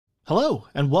Hello,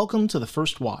 and welcome to The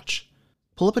First Watch.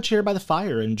 Pull up a chair by the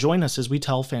fire and join us as we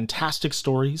tell fantastic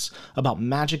stories about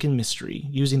magic and mystery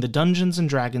using the Dungeons &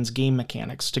 Dragons game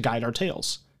mechanics to guide our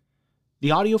tales.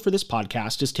 The audio for this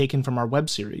podcast is taken from our web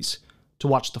series. To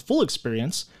watch the full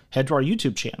experience, head to our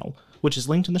YouTube channel, which is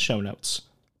linked in the show notes.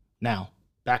 Now,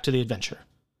 back to the adventure.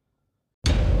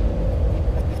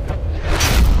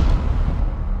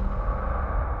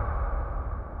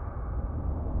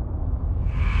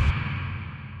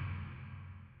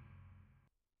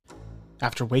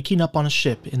 After waking up on a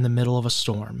ship in the middle of a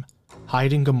storm,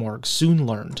 Hyde and Gamorg soon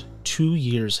learned 2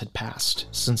 years had passed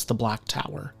since the Black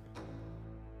Tower.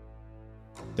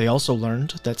 They also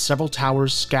learned that several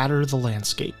towers scatter the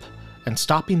landscape, and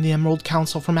stopping the Emerald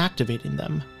Council from activating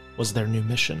them was their new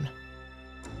mission.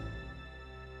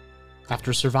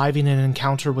 After surviving an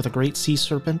encounter with a great sea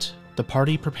serpent, the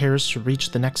party prepares to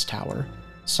reach the next tower,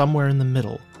 somewhere in the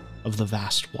middle of the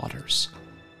vast waters.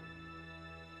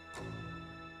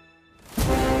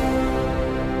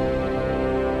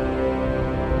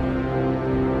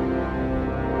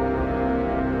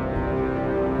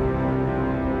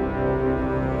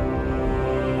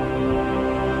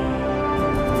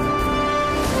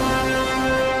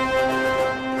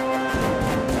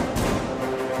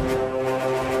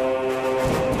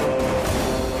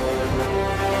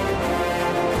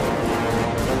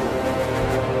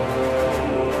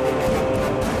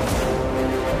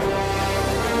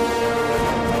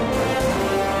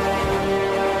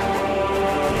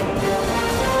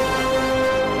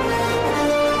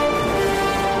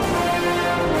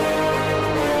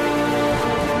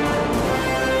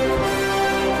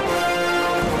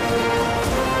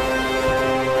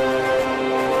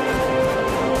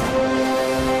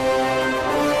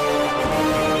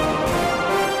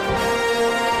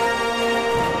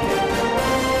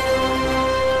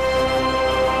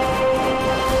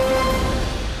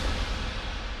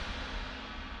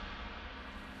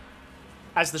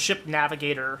 As the ship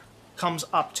navigator comes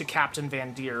up to Captain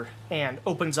Van Deer and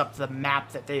opens up the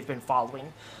map that they've been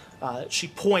following, she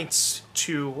points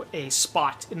to a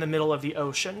spot in the middle of the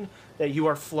ocean that you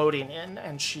are floating in,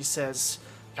 and she says,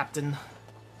 "Captain,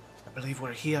 I believe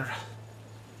we're here."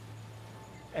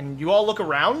 And you all look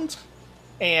around,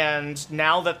 and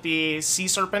now that the sea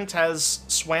serpent has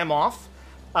swam off,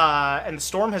 and the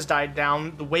storm has died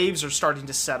down, the waves are starting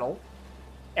to settle,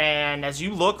 and as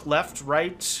you look left,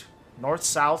 right, north,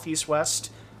 south, east, west,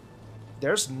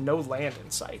 there's no land in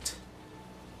sight.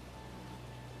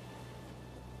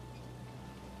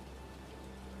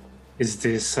 Is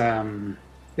this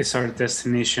is our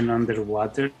destination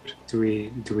underwater? Do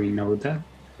we know that,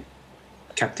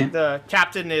 Captain? The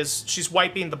captain she's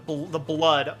wiping the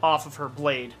blood off of her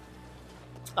blade,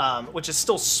 which is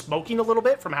still smoking a little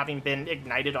bit from having been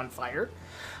ignited on fire.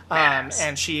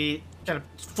 And she kind of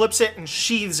flips it and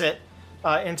sheathes it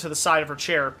into the side of her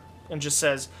chair. And just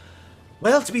says,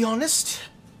 "Well, to be honest,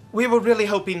 we were really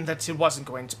hoping that it wasn't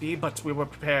going to be, but we were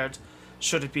prepared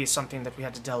should it be something that we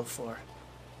had to delve for.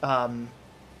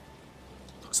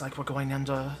 Looks like we're going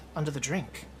under the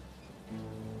drink.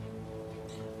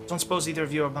 Don't suppose either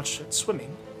of you are much at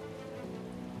swimming?"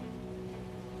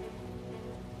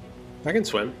 I can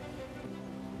swim.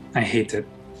 I hate it.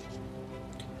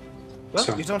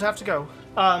 Well, you don't have to go.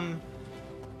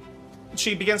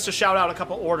 She begins to shout out a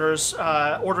couple orders,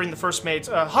 ordering the first mate,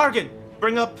 "Hargan,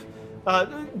 bring up,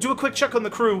 do a quick check on the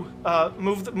crew,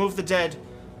 move the dead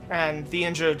and the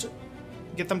injured,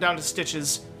 get them down to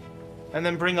stitches, and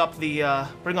then bring up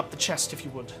the chest if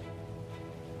you would."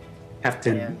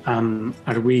 Captain,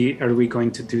 are we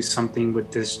going to do something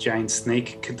with this giant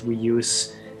snake? Could we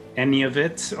use any of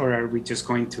it, or are we just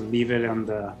going to leave it on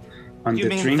the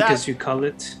drink, as you call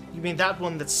it? You mean that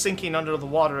one that's sinking under the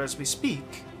water as we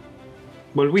speak?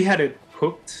 Well, we had it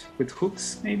hooked with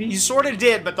hooks, maybe? You sort of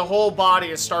did, but the whole body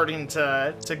is starting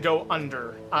to go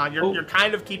under. You're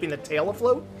kind of keeping the tail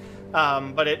afloat,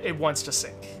 but it wants to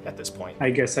sink at this point.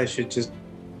 I guess I should just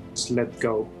let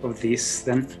go of these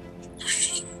then.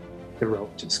 The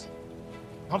rope just...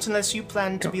 Not unless you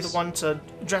plan to be the one to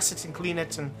dress it and clean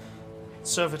it and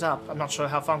serve it up. I'm not sure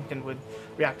how Funkin would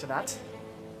react to that.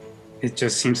 It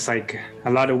just seems like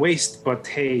a lot of waste, but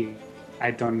hey, I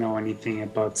don't know anything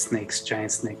about snakes,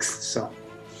 giant snakes, so...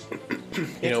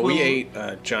 we ate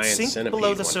a giant sink centipede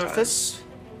below the one surface.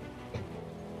 time.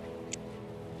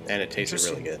 And it tasted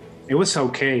really good. It was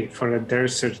okay for a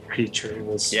desert creature. It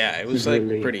was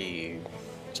really...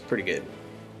 It's pretty good.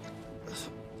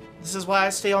 This is why I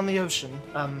stay on the ocean.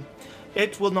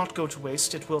 It will not go to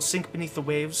waste. It will sink beneath the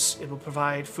waves. It will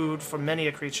provide food for many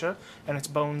a creature, and its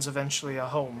bones eventually a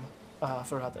home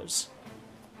for others.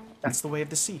 That's the way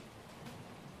of the sea.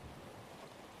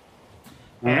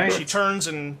 And she turns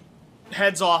and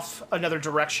heads off another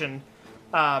direction.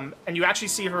 And you actually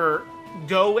see her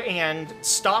go and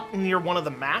stop near one of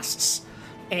the masts.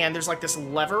 And there's like this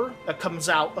lever that comes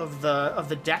out of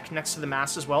the deck next to the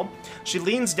mast as well. She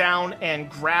leans down and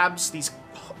grabs these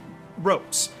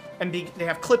ropes, and they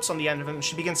have clips on the end of them. And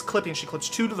she begins clipping. She clips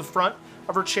 2 to the front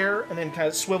of her chair, and then kind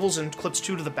of swivels and clips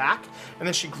 2 to the back. And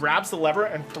then she grabs the lever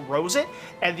and throws it,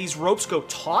 and these ropes go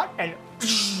taut, and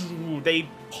they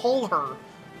pull her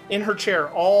in her chair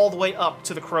all the way up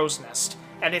to the crow's nest.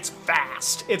 And it's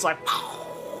fast. It's like...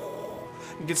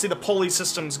 You can see the pulley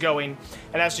systems going,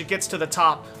 and as she gets to the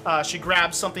top, she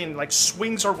grabs something, like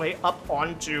swings her way up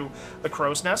onto the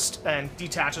crow's nest and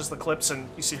detaches the clips, and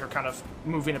you see her kind of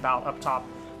moving about up top,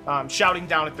 shouting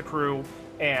down at the crew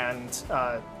and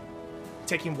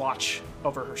taking watch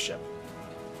over her ship.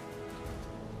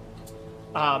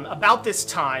 About this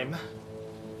time,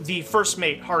 the first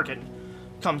mate, Hargan,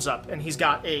 comes up, and he's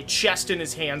got a chest in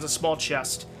his hands, a small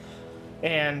chest.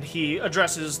 And he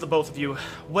addresses the both of you.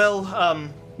 Well,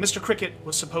 Mr. Cricket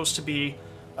was supposed to be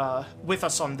with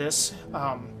us on this.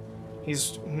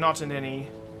 He's not in any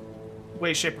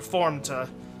way, shape, or form to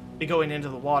be going into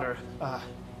the water.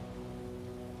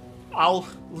 I'll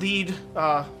lead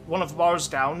one of ours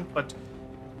down, but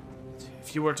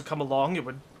if you were to come along, it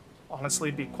would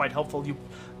honestly be quite helpful.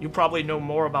 You probably know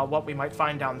more about what we might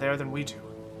find down there than we do.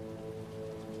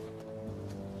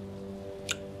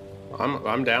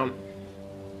 I'm down.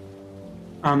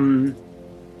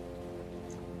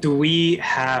 Do we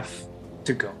have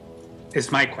to go?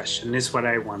 Is my question. Is what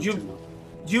I want to know.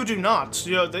 You do not.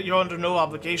 You're under no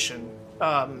obligation.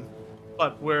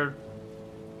 But we're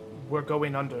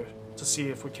going under to see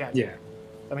if we can. Yeah.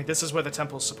 I mean, this is where the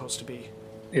temple's supposed to be.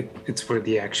 It's where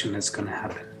the action is going to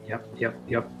happen.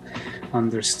 Yep.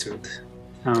 Understood.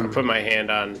 I put my hand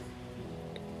on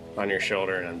your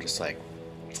shoulder, and I'm just like,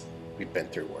 we've been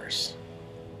through worse.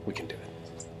 We can do it.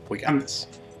 We got this.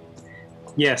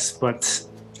 Yes, but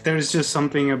there's just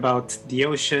something about the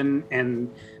ocean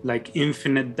and like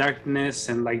infinite darkness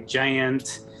and like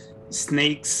giant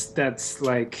snakes that's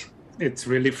like, it's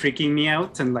really freaking me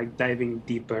out, and like diving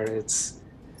deeper,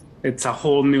 it's a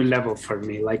whole new level for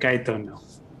me. Like, I don't know.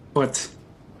 But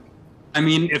I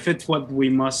mean, if it's what we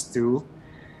must do,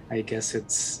 I guess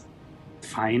it's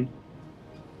fine.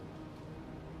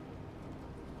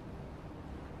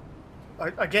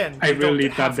 Again, I really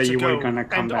thought that you were gonna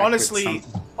come back honestly, with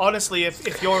something. Honestly,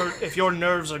 if your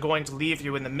nerves are going to leave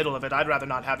you in the middle of it, I'd rather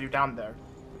not have you down there.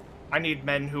 I need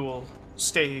men who will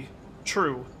stay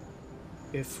true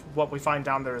if what we find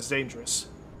down there is dangerous,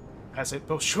 as it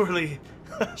most surely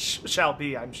shall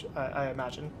be. I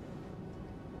imagine.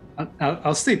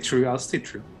 I'll stay true.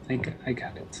 I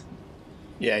got it.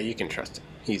 Yeah, you can trust him.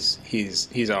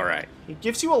 He's all right. He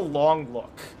gives you a long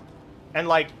look, and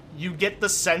like you get the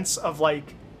sense of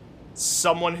like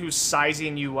someone who's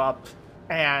sizing you up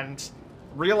and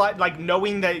realize, like,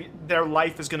 knowing that their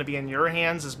life is going to be in your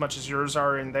hands as much as yours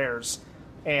are in theirs.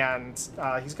 And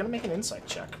he's going to make an insight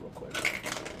check real quick.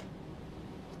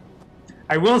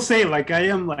 I will say, like, I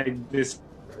am like this.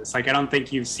 It's like, I don't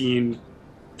think you've seen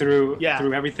through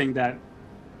everything that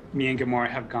me and Gamora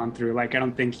have gone through. Like, I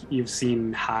don't think you've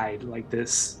seen Hyde like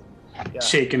this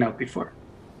shaken up before.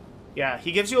 Yeah,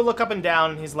 he gives you a look up and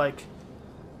down, and he's like,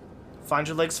 find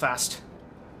your legs fast.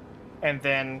 And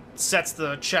then sets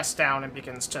the chest down and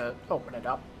begins to open it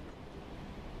up.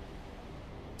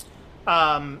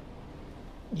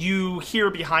 You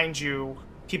hear behind you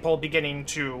people beginning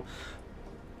to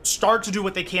start to do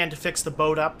what they can to fix the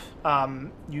boat up.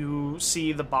 You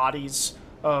see the bodies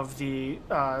of the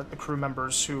crew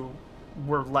members who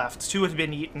were left. 2 had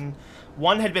been eaten.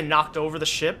 1 had been knocked over the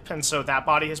ship, and so that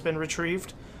body has been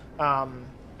retrieved.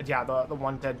 But yeah, the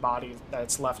 1 dead body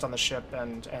that's left on the ship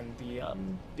and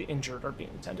the injured are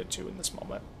being tended to in this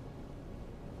moment.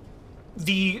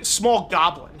 The small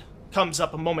goblin comes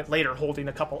up a moment later holding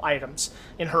a couple items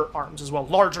in her arms as well,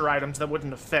 larger items that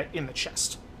wouldn't have fit in the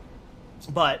chest.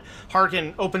 But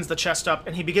Hargan opens the chest up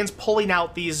and he begins pulling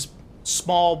out these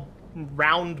small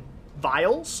round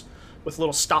vials with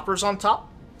little stoppers on top.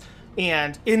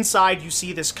 And inside you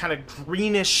see this kind of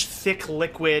greenish, thick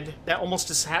liquid that almost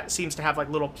seems to have like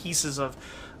little pieces of,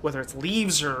 whether it's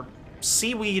leaves or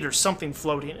seaweed or something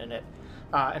floating in it.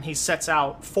 And he sets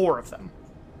out 4 of them.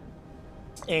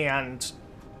 And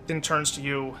then turns to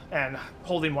you and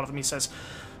holding one of them, he says,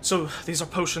 so these are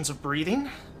potions of breathing.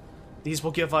 These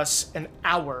will give us an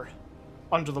hour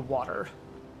under the water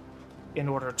in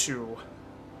order to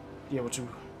be able to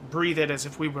breathe it as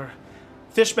if we were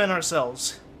fishmen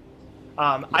ourselves.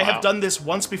 Wow. I have done this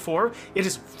once before. It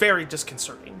is very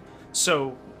disconcerting.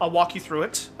 So I'll walk you through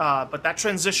it, but that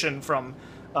transition from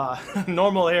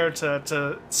normal air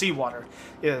to seawater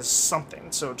is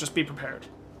something, so just be prepared.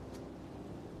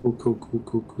 Cool.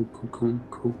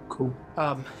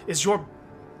 Is your...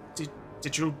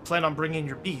 Did you plan on bringing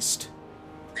your beast?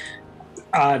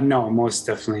 No, most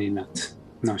definitely not.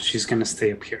 No, she's gonna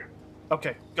stay up here.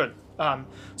 Okay, good.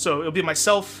 So it'll be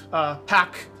myself,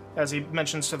 Pack, as he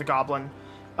mentions to the goblin,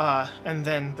 and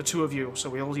then the two of you, so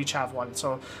we'll each have one.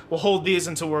 So we'll hold these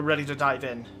until we're ready to dive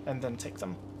in, and then take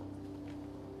them.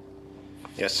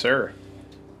 Yes, sir.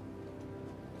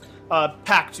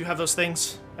 Pack, do you have those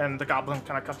things? And the goblin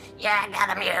kind of comes, yeah, I got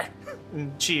them here.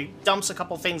 And she dumps a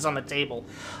couple things on the table.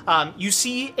 You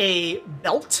see a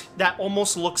belt that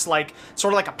almost looks like,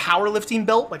 sort of like a powerlifting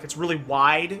belt, like it's really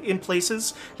wide in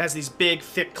places. It has these big,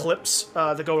 thick clips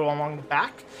that go along the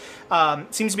back.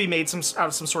 It seems to be made out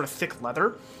of some sort of thick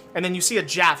leather. And then you see a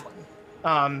javelin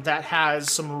that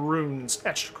has some runes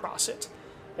etched across it.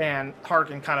 And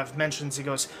Hargan kind of mentions, he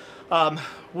goes,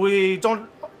 we don't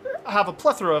have a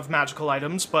plethora of magical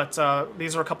items, but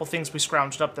these are a couple things we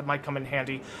scrounged up that might come in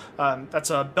handy.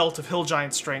 That's a belt of hill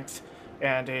giant strength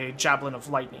and a javelin of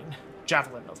lightning.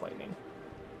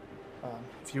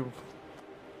 If you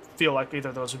feel like either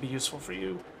of those would be useful for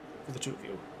you, for the two of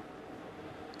you.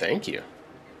 Thank you.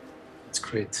 That's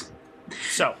great.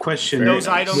 So, question: those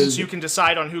items you can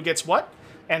decide on who gets what,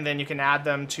 and then you can add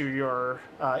them to your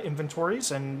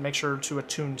inventories and make sure to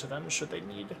attune to them should they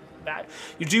need that.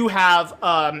 You do have,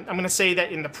 I'm going to say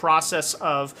that in the process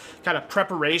of kind of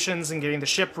preparations and getting the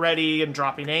ship ready and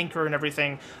dropping anchor and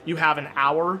everything, you have an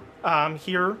hour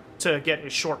here to get a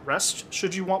short rest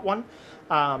should you want one,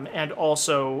 and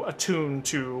also attune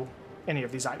to any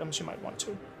of these items you might want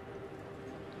to.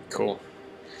 Cool.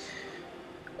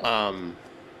 I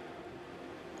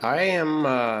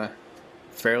am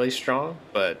fairly strong,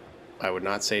 but I would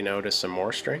not say no to some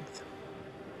more strength.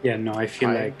 Yeah, no, I feel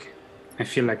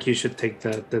like you should take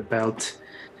the belt,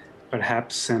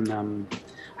 perhaps. And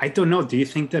I don't know. Do you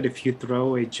think that if you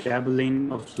throw a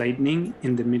javelin of lightning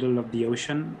in the middle of the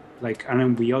ocean, like,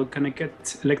 aren't we all gonna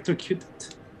get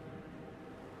electrocuted?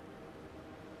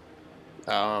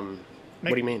 What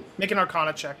do you mean? Make an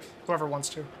Arcana check, whoever wants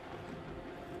to.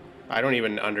 I don't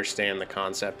even understand the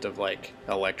concept of like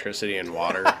electricity and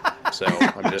water, so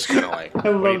I'm just kind of like, what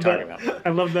are you talking about? I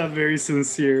love that very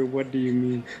sincere. What do you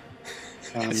mean?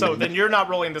 So then you're not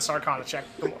rolling this Arcana check.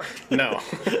 Don't worry. No.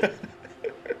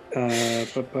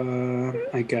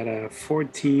 I got a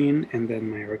 14, and then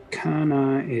my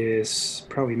Arcana is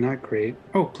probably not great.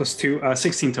 Oh, +2,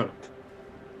 16 total.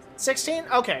 16?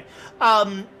 Okay.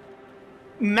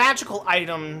 Magical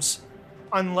items,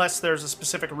 unless there's a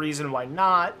specific reason why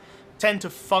not, tend to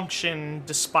function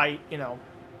despite,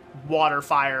 water,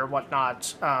 fire,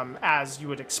 whatnot, as you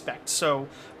would expect. So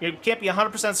you can't be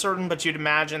 100% certain, but you'd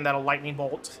imagine that a lightning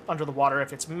bolt under the water,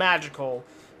 if it's magical,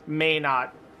 may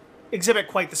not exhibit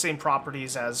quite the same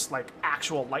properties as like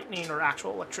actual lightning or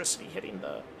actual electricity hitting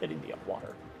the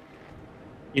water.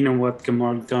 You know what,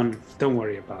 Gamor, don't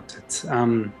worry about it.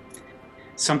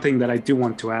 Something that I do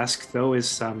want to ask though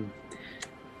is,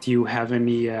 do you have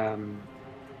any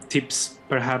tips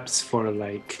perhaps for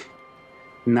like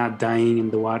not dying in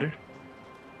the water?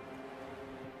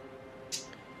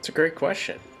 It's a great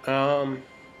question. I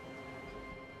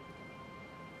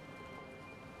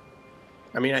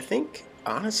mean, I think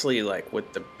honestly, like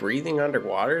with the breathing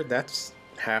underwater, that's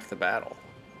half the battle.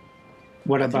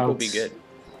 What I about? think we'll be good.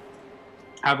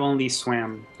 I've only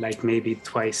swam like maybe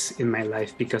twice in my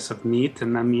life because of need,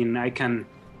 and I mean I can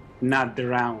not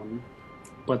drown,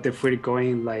 but if we're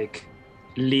going like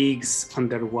leagues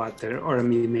underwater, or I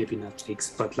mean maybe not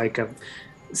leagues, but like a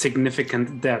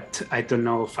significant depth, I don't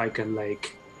know if I can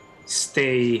like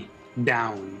stay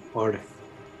down or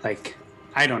like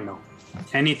I don't know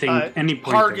anything. Any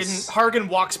pointers? Hargan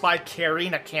walks by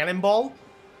carrying a cannonball,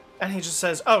 and he just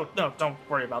says, "Oh no, don't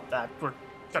worry about that. We're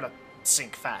gonna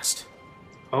sink fast."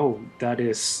 Oh, that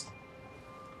is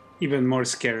even more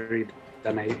scary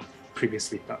than I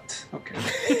previously thought. Okay,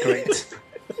 great.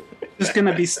 Just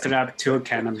gonna be strapped to a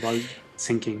cannonball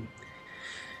sinking.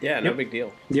 Yeah, no big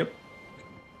deal. Yep.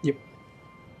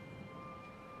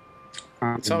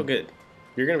 It's all good.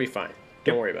 You're gonna be fine.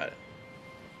 Don't worry about it.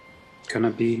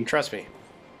 Gonna be. Trust me.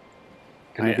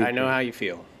 I know how you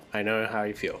feel.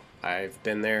 I've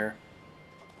been there.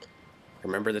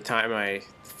 Remember the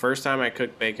first time I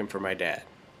cooked bacon for my dad.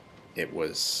 It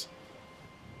was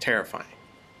terrifying.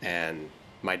 And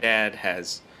my dad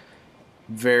has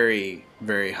very,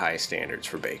 very high standards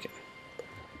for bacon.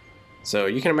 So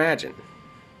you can imagine.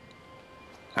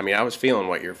 I mean, I was feeling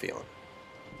what you're feeling.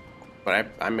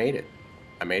 But I made it.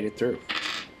 I made it through.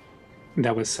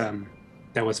 That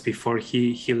was before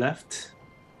he left.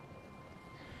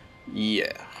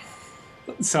 Yeah.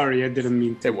 Sorry, I didn't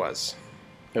mean to.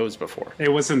 It was before.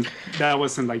 It wasn't. That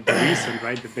wasn't like the reason,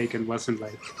 right? The bacon wasn't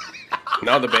like.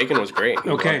 No, the bacon was great.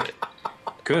 Okay.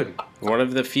 Good. One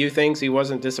of the few things he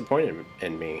wasn't disappointed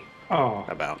in me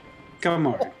about. Come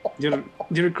on.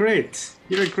 You're great.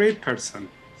 You're a great person.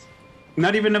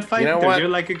 Not even a fighter. You know what? You're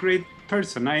like a great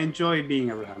person. I enjoy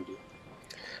being around you.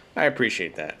 I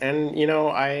appreciate that. And you know,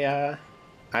 I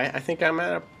think I'm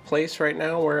at a place right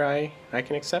now where I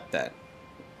can accept that,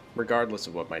 regardless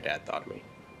of what my dad thought of me.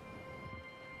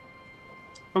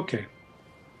 Okay.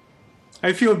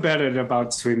 I feel better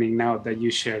about swimming now that you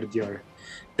shared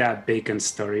that bacon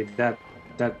story. That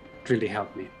really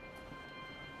helped me.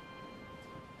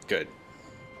 Good.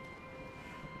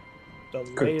 The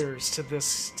layers to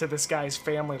this guy's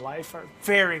family life are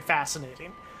very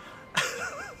fascinating.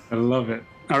 I love it.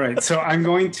 All right, so I'm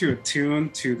going to attune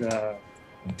to the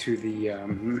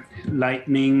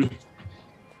lightning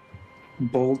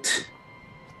bolt.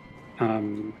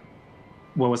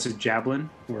 What was it? Javelin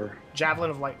or javelin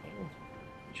of lightning?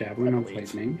 Javelin of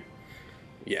lightning.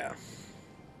 Yeah.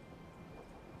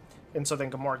 And so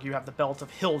then, Gamorg, you have the belt of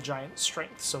hill giant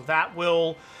strength. So that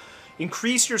will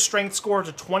increase your strength score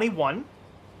to 21,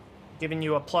 giving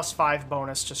you a +5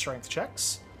 bonus to strength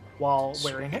checks while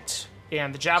wearing it.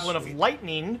 And the Javelin of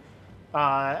Lightning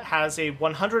has a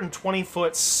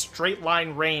 120-foot straight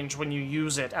line range when you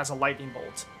use it as a lightning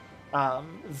bolt.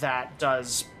 That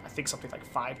does, I think, something like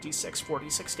 5d6,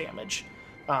 4d6 damage,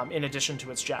 in addition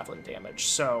to its javelin damage.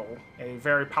 So a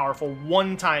very powerful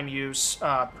one-time use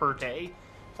per day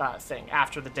thing.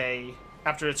 After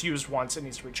it's used once, it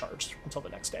needs to recharge until the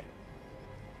next day.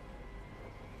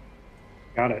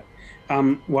 Got it.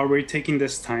 While we're taking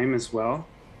this time as well,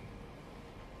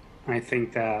 I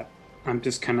think that I'm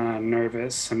just kind of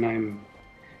nervous and I'm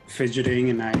fidgeting,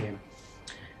 and I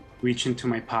reach into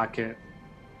my pocket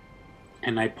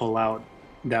and I pull out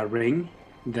that ring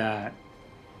that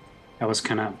I was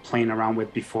kind of playing around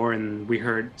with before, and we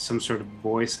heard some sort of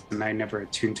voice and I never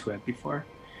attuned to it before.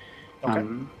 Okay.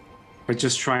 But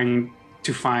just trying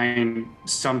to find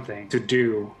something to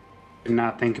do and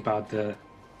not think about the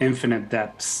infinite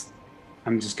depths.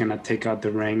 I'm just gonna take out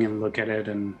the ring and look at it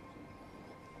and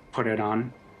put it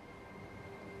on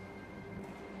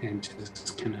and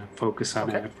just kind of focus on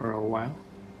it for a while.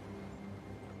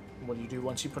 What do you do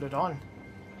once you put it on?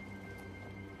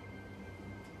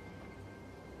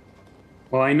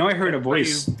 Well, I know I heard a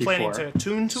voice Are you planning before, to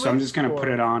tune to it? so I'm just gonna or- put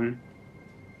it on.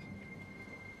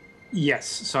 Yes,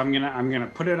 so I'm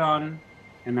gonna put it on,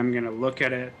 and I'm gonna look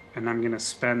at it, and I'm gonna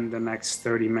spend the next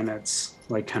 30 minutes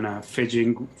like kind of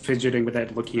fidgeting with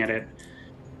it, looking at it,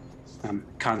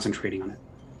 concentrating on it.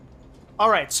 All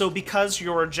right, so because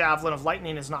your Javelin of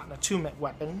Lightning is not an attunement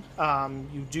weapon,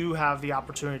 you do have the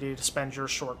opportunity to spend your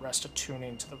short rest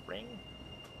attuning to the ring.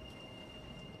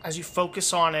 As you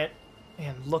focus on it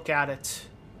and look at it,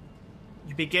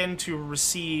 you begin to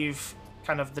receive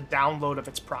kind of the download of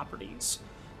its properties.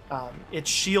 It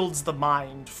shields the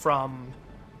mind from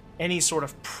any sort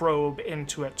of probe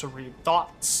into it to read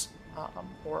thoughts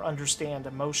or understand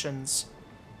emotions.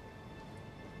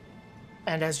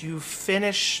 And as you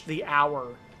finish the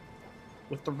hour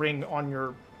with the ring on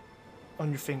your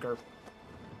finger,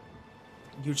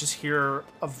 you just hear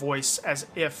a voice as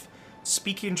if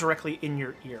speaking directly in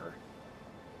your ear.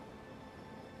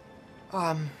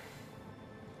 How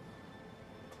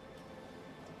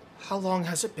long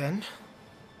has it been?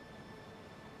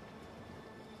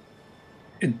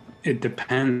 It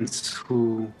depends.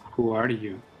 Who are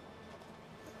you?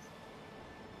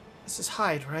 This is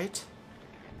Hyde, right?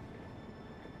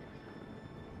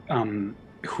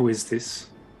 Who is this?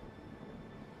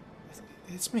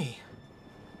 It's me.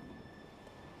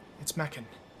 It's Meccan.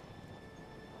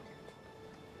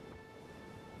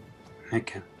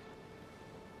 Meccan.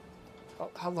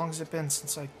 How long has it been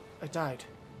since I died?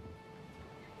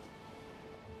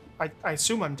 I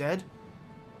assume I'm dead.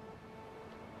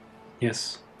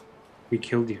 Yes, we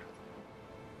killed you.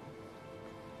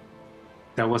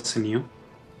 That wasn't you?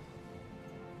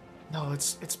 No,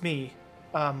 it's me.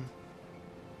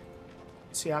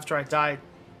 See, after I died,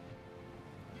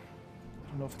 I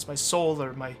don't know if it's my soul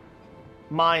or my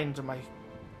mind or I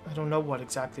don't know what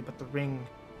exactly, but the ring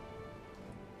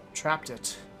trapped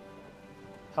it,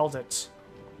 held it.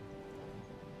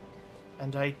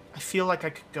 And I feel like I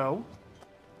could go.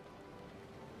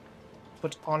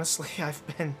 But honestly, I've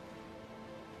been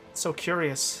so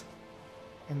curious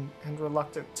and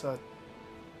reluctant to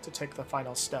take the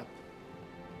final step.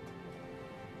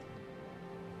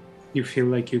 You feel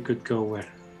like you could go where?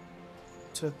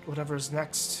 to whatever is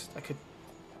next. I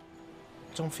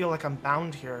don't feel like I'm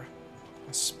bound here.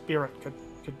 My spirit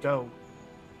could go.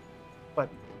 But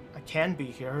I can be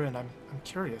here, and I'm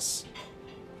curious.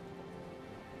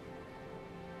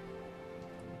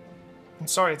 I'm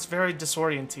sorry, it's very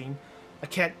disorienting.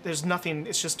 There's nothing,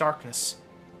 it's just darkness.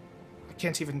 I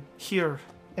can't even hear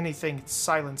anything. It's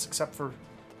silence except for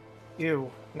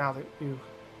you, now that you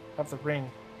have the ring.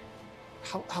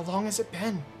 How long has it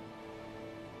been?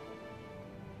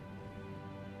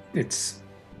 It's,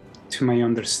 to my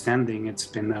understanding, it's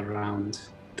been around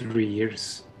 3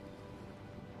 years.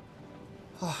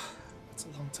 Oh, that's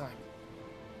a long time.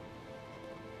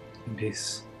 It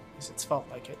is. At least it's felt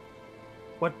like it.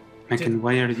 What? Megan,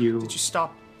 why are you... Did you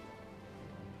stop?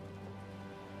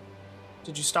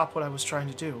 Did you stop what I was trying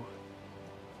to do?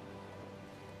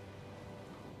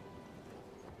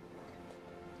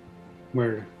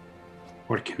 We're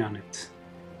working on it.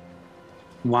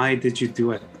 Why did you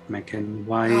do it, Megan?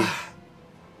 Why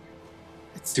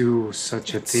do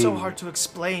such a thing? It's so hard to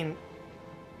explain.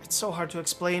 It's so hard to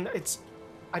explain.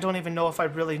 I don't even know if I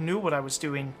really knew what I was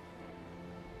doing.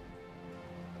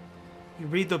 You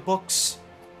read the books,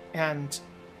 and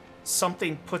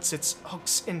something puts its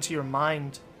hooks into your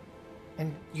mind,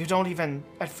 and you don't even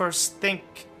at first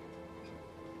think.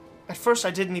 At first,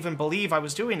 I didn't even believe I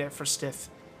was doing it for Stith.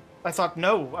 I thought,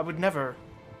 no, I would never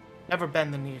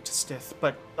bend the knee to Stith,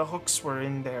 but the hooks were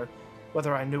in there,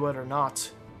 whether I knew it or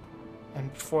not.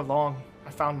 And before long, I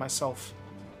found myself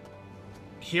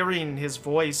hearing his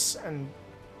voice and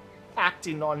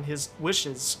acting on his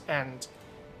wishes, and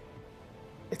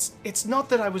it's not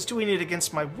that I was doing it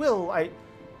against my will. I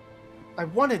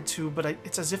wanted to, but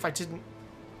it's as if I didn't.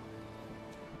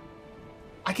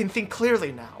 I can think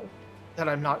clearly now that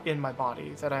I'm not in my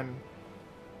body, that I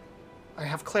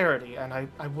have clarity, and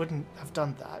I wouldn't have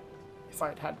done that if I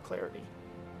had had clarity.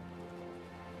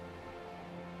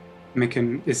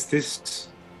 Megan, is this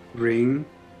ring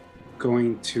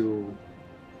going to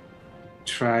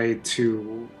try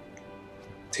to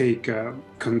take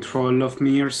control of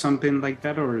me or something like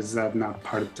that, or is that not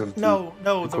part of the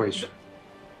equation?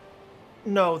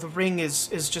 The ring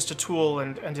is just a tool,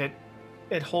 and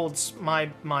it holds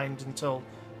my mind until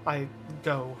I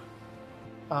go,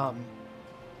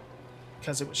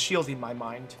 because it was shielding my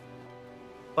mind.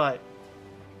 But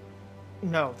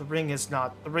no, the ring is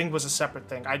not. The ring was a separate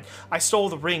thing. I stole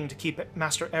the ring to keep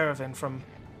Master Erevan from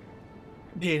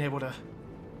being able to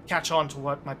catch on to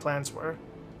what my plans were.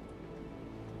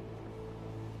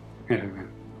 Erevan.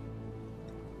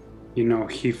 You know,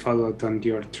 he followed on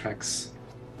your tracks.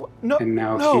 No, and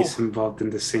now no. He's involved in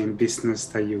the same business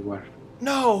that you were.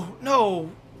 No!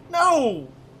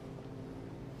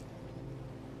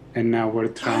 And now we're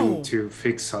trying to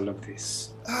fix all of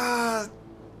this.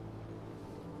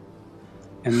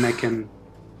 And Megan,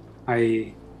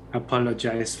 I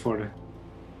apologize for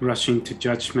rushing to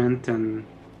judgment and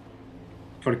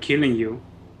for killing you.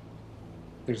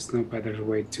 There's no better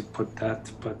way to put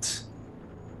that, but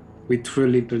we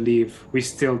truly believe, we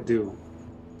still do.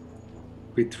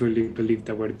 We truly believe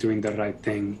that we're doing the right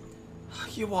thing.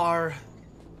 You've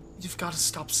got to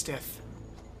stop Stith.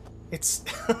 It's,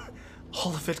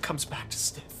 all of it comes back to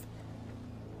Stith.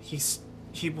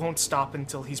 He won't stop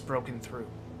until he's broken through.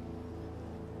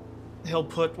 He'll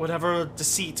put whatever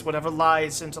deceit, whatever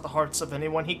lies into the hearts of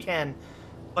anyone he can,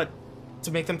 but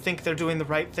to make them think they're doing the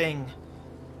right thing.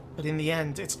 But in the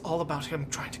end, it's all about him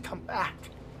trying to come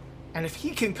back. And if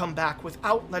he can come back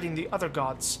without letting the other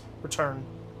gods return,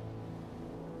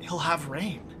 he'll have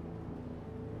reign.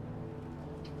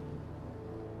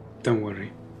 Don't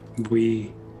worry.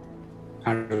 We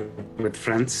are with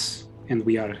friends, and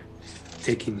we are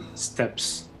taking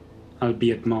steps,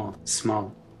 albeit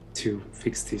small, to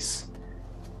fix this.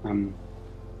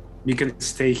 You can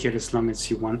stay here as long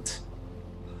as you want.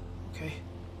 Okay.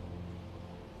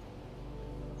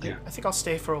 Yeah. I think I'll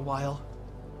stay for a while.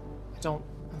 I'm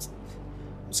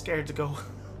scared to go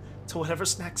to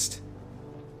whatever's next.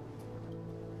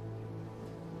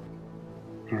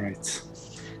 All right.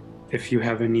 If you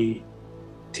have any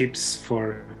tips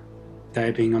for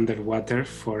diving underwater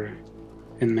for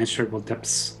immeasurable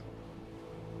depths,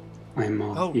 I'm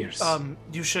all ears.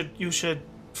 You should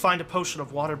find a potion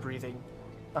of water breathing,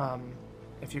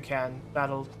 if you can.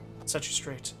 That'll set you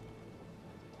straight.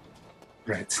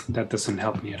 Right. That doesn't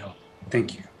help me at all.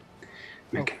 Thank you,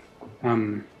 Megan.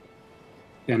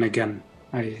 And again,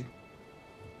 I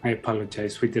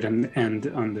apologize. We didn't end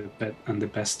on the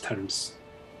best terms.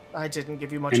 I didn't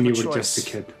give you much of a choice. choice. And you were just a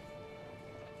kid.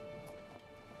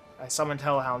 I summoned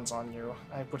hellhounds on you.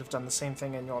 I would have done the same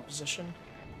thing in your position.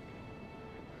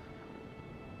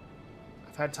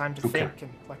 I've had time to think,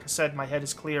 and like I said, my head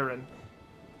is clear, and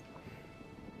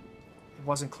it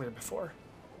wasn't clear before.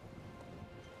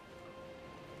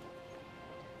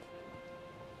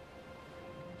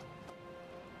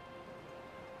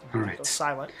 All right. Go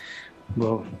silent.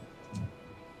 Well,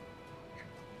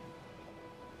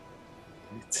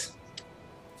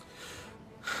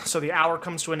 so the hour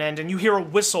comes to an end, and you hear a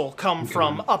whistle come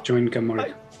from up. Join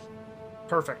Gamorg.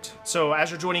 Perfect. So as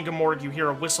you're joining Gamorg, you hear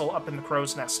a whistle up in the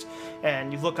crow's nest,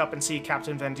 and you look up and see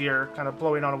Captain Vandir kind of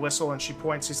blowing on a whistle, and she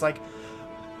points. He's like,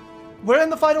 "We're in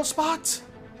the final spot.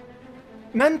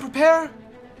 Men, prepare."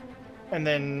 And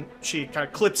then she kind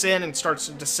of clips in and starts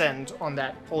to descend on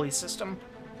that pulley system.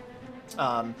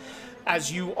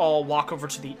 As you all walk over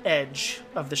to the edge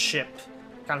of the ship,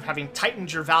 kind of having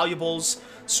tightened your valuables,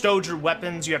 stowed your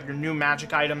weapons, you have your new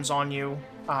magic items on you,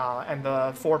 and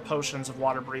the 4 potions of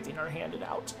water breathing are handed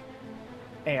out.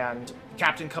 And the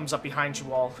captain comes up behind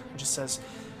you all and just says,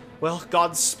 "Well,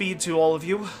 Godspeed to all of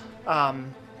you.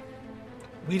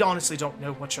 We honestly don't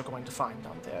know what you're going to find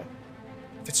down there.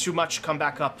 If it's too much, come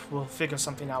back up. We'll figure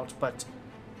something out. But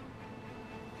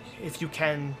if you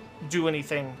can do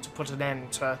anything to put an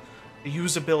end to the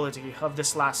usability of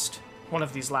this one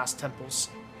of these last temples,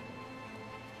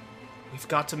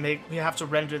 we have to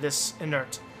render this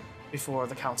inert before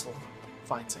the council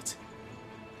finds it.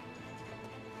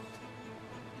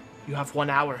 You have 1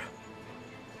 hour.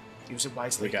 Use it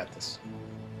wisely." We got this.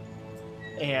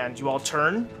 And you all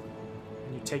turn,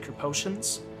 and you take your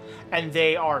potions, and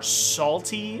they are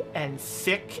salty and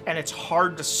thick, and it's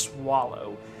hard to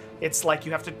swallow. It's like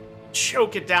you have to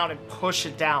choke it down and push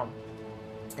it down.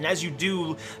 And as you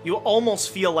do, you almost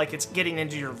feel like it's getting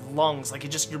into your lungs, like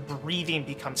your breathing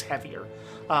becomes heavier.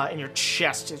 In your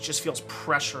chest, it just feels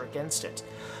pressure against it.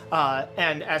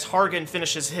 And as Hargan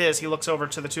finishes his, he looks over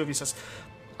to the two of you and says,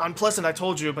 "Unpleasant, I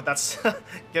told you, but that's..."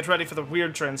 Get ready for the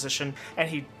weird transition. And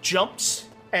he jumps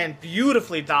and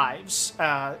beautifully dives.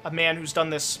 A man who's done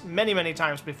this many, many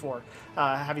times before,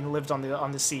 having lived on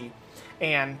the sea.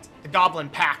 And the goblin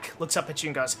pack looks up at you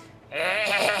and goes,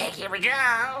 "Hey, here we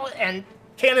go!" And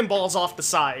cannonballs off the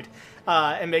side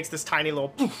and makes this tiny little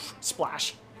poof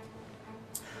splash.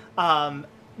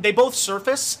 They both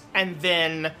surface, and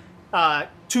then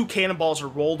 2 cannonballs are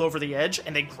rolled over the edge,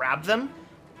 and they grab them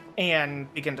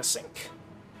and begin to sink.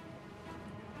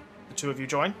 The 2 of you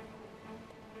join.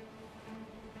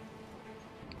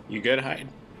 You good, Hyde?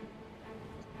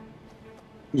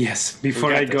 Yes.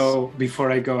 Before I go,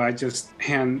 I just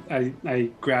I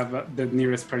grab the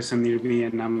nearest person near me,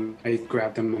 and I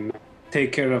grab them and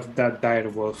take care of that dire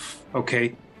wolf.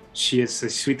 Okay, she is a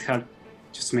sweetheart.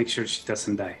 Just make sure she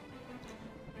doesn't die.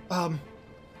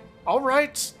 All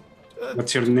right.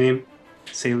 What's your name,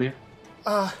 sailor?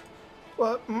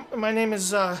 Well, my name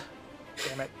is, damn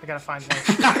it, I gotta find one.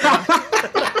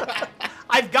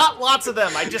 I've got lots of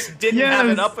them, I just didn't have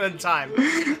it up in time.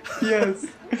 Yes.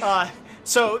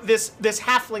 So this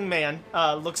halfling man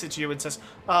looks at you and says,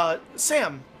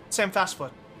 Sam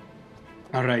Fastfoot.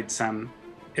 All right, Sam.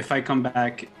 If I come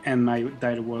back and my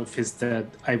dire wolf is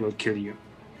dead, I will kill you.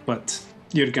 But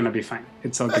you're gonna be fine.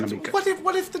 It's all gonna be good. What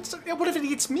if it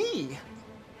eats me?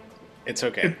 It's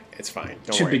okay. It's fine.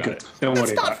 Don't Should worry be about good. it. Don't worry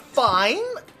That's about not fine.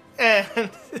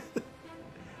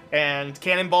 And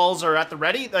cannonballs are at the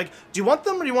ready. Like, do you want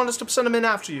them, or do you want us to send them in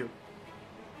after you?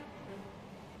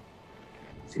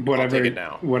 it. I'll take it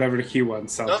now. Whatever he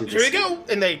wants, I'll do Here this. you go.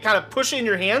 And they kind of push it in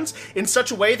your hands in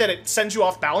such a way that it sends you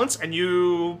off balance, and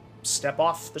you step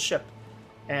off the ship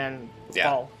and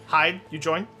fall. Hyde, you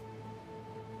join?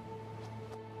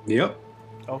 Yep.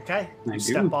 Okay. I You do.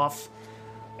 step off,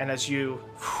 and as you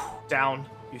down,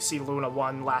 you see Luna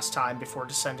one last time before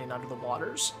descending under the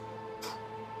waters.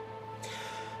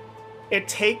 It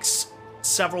takes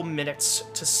several minutes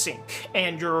to sink,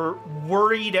 and you're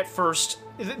worried at first.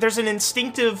 There's an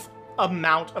instinctive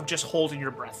amount of just holding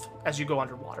your breath as you go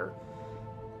underwater.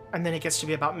 And then it gets to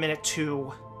be about minute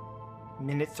 2,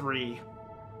 minute 3,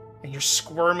 and you're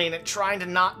squirming and trying to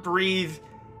not breathe.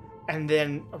 And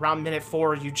then around minute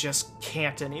 4, you just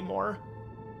can't anymore.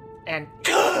 And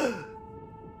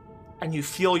you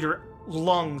feel your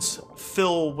lungs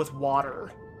fill with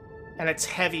water. And it's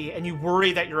heavy, and you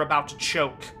worry that you're about to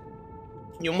choke.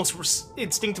 You almost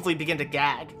instinctively begin to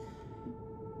gag.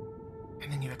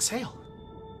 And then you exhale.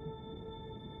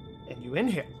 And you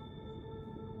inhale.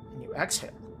 And you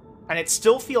exhale. And it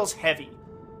still feels heavy.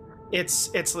 It's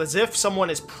as if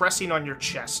someone is pressing on your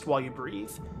chest while you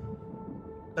breathe.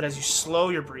 But as you slow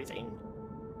your breathing,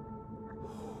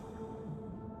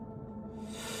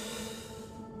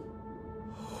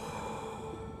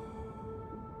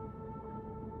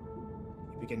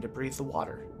 you begin to breathe the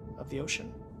water of the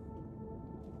ocean.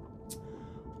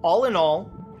 All in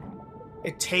all,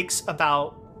 it takes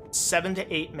about 7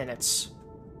 to 8 minutes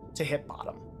to hit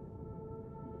bottom.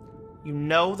 You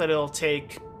know that it'll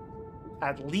take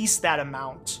at least that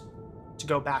amount to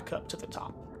go back up to the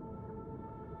top,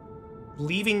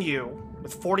 leaving you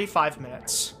with 45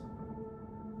 minutes,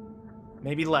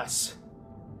 maybe less,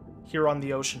 here on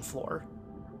the ocean floor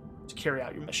to carry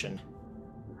out your mission.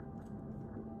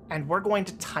 And we're going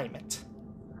to time it.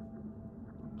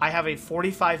 I have a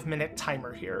 45-minute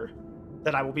timer here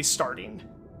that I will be starting,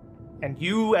 and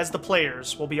you, as the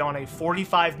players, will be on a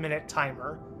 45-minute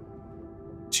timer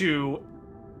to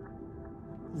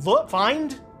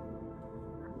find,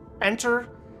 enter,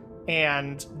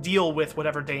 and deal with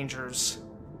whatever dangers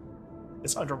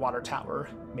this underwater tower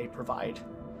may provide.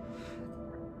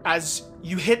 As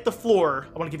you hit the floor,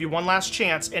 I want to give you one last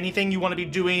chance. Anything you want to be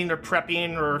doing or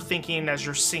prepping or thinking as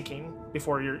you're sinking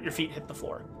before your feet hit the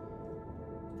floor.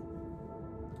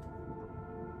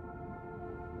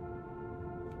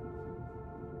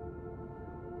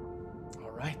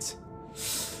 All right.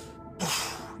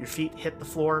 Your feet hit the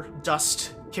floor,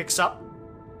 dust kicks up,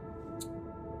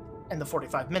 and the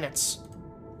 45 minutes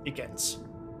begins.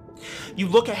 You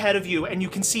look ahead of you, and you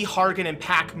can see Hargan and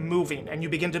Pack moving, and you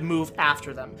begin to move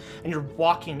after them. And you're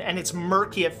walking, and it's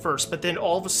murky at first, but then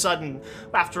all of a sudden,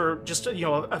 after just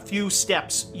a few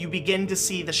steps, you begin to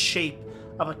see the shape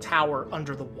of a tower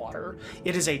under the water.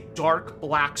 It is a dark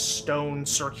black stone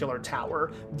circular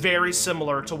tower, very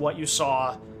similar to what you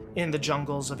saw in the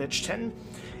jungles of Ichten.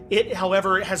 It,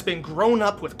 however, has been grown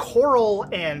up with coral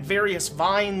and various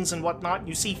vines and whatnot.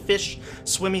 You see fish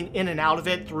swimming in and out of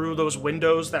it through those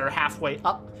windows that are halfway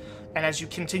up. And as you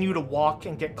continue to walk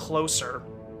and get closer,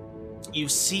 you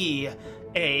see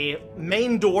a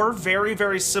main door, very,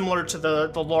 very similar to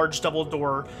the large double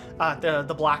door,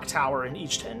 the Black Tower in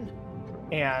Ichten.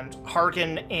 And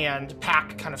Hargan and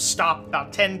Pack kind of stop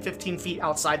about 10, 15 feet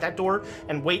outside that door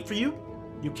and wait for you.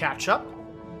 You catch up.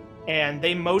 And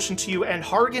they motion to you, and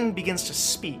Hargan begins to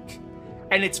speak.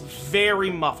 And it's very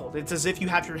muffled. It's as if you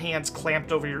have your hands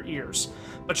clamped over your ears.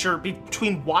 But you're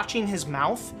between watching his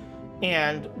mouth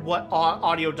and what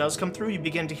audio does come through, you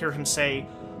begin to hear him say,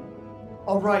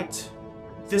 "All right,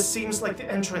 this seems like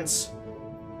the entrance.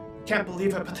 Can't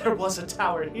believe it, but there was a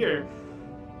tower here.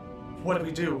 What do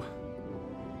we do?"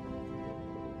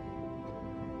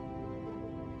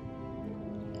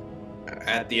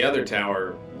 At the other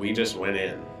tower, we just went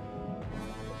in.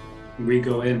 We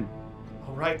go in.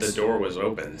 All right. The door was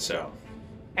open, so.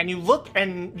 And you look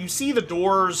and you see the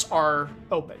doors are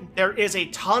open. There is a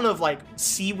ton of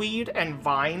seaweed and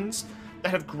vines that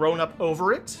have grown up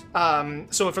over it.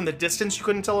 So from the distance you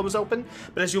couldn't tell it was open,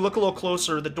 but as you look a little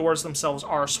closer, the doors themselves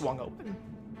are swung open.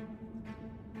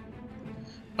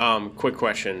 Quick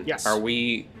question. Yes. Are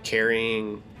we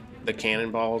carrying the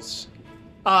cannonballs?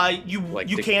 You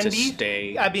can be.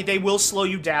 Stay. I mean, they will slow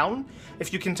you down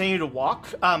if you continue to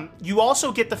walk. You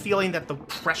also get the feeling that the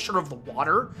pressure of the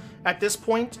water at this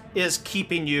point is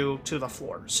keeping you to the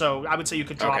floor. So I would say you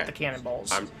could drop the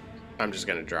cannonballs. I'm just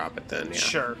gonna drop it then. Yeah.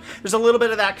 Sure. There's a little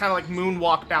bit of that kind of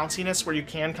moonwalk bounciness where you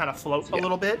can kind of float a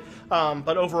little bit,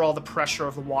 but overall the pressure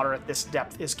of the water at this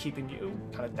depth is keeping you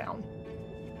kind of down.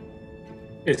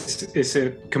 Is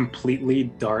it completely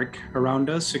dark around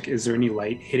us? Is there any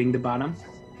light hitting the bottom?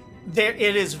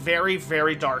 It is very,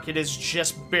 very dark. It is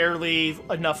just barely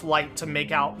enough light to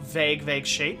make out vague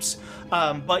shapes.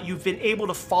 But you've been able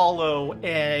to follow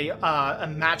a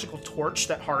magical torch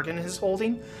that Hargan is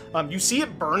holding. You see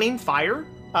it burning fire,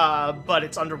 but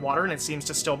it's underwater and it seems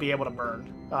to still be able to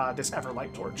burn this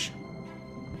Everlight torch.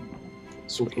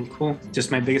 Sweet. Cool.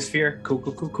 Just my biggest fear.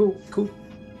 Cool.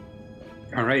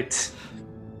 All right.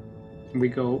 We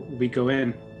go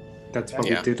in. That's what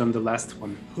we did on the last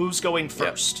one. Who's going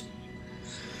first? Yep.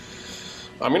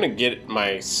 I'm gonna get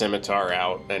my scimitar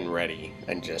out and ready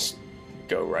and just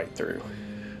go right through.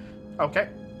 Okay.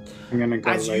 I'm gonna go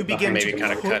as you begin maybe to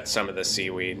kind of cut some of the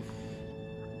seaweed.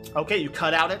 Okay, you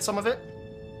cut out at some of it?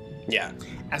 Yeah.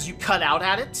 As you cut out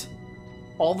at it,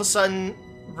 all of a sudden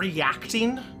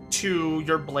reacting to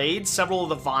your blade, several of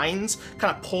the vines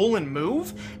kind of pull and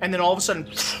move, and then all of a sudden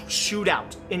shoot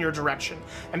out in your direction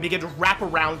and begin to wrap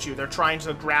around you. They're trying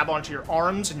to grab onto your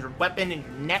arms and your weapon and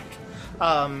your neck.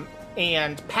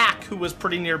 And Pack, who was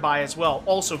pretty nearby as well,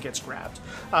 also gets grabbed.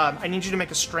 I need you to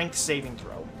make a strength saving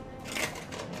throw.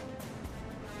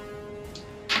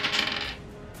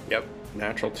 Yep,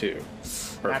 natural 2.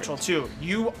 Perfect. Natural 2.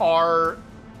 You are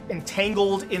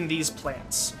entangled in these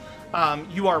plants.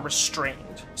 You are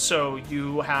restrained, so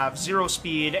you have 0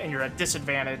 speed and you're at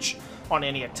disadvantage on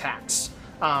any attacks.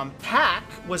 Pack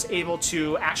was able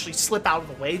to actually slip out of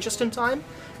the way just in time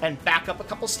and back up a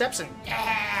couple steps and,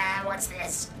 what's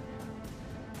this?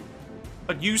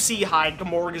 But you see Hyde,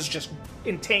 Gamorg is just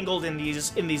entangled in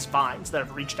these vines that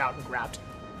have reached out and grabbed.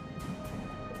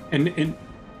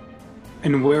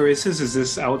 And where is this? Is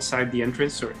this outside the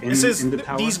entrance or in the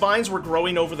tower? These vines were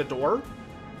growing over the door,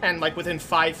 and like within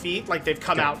 5 feet, like they've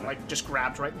come out and like just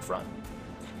grabbed right in front.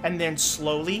 And then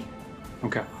slowly,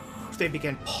 they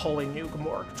begin pulling you,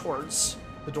 Gamorg, towards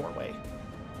the doorway.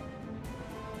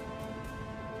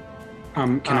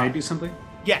 Can I do something?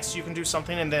 Yes, you can do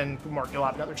something, and then Gamorg, you'll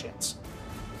have another chance.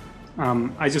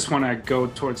 I just want to go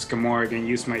towards Gamorg and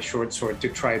use my short sword to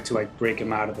try to like break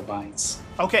him out of the vines.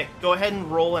 Okay, go ahead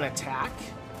and roll an attack.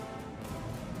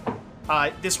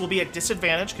 This will be at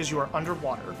disadvantage because you are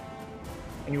underwater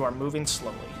and you are moving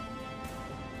slowly.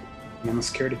 I'm a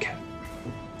scaredy cat.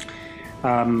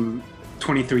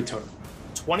 23 total.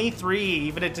 23,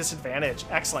 even at disadvantage.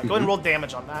 Excellent. Go ahead and roll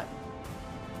damage on that.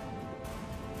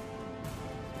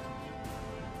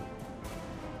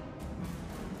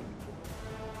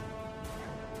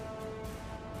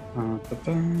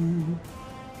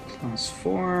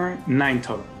 +4, 9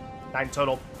 total. 9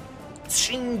 total.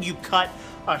 Ching, you cut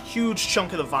a huge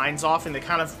chunk of the vines off, and they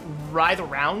kind of writhe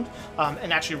around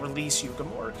and actually release you,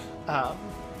 Gamorg.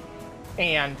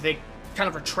 And they kind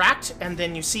of retract, and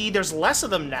then you see there's less of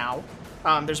them now.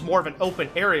 There's more of an open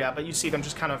area, but you see them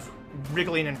just kind of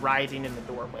wriggling and writhing in the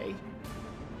doorway.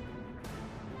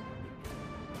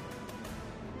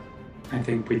 I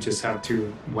think we just have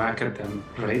to whack at them,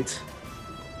 right?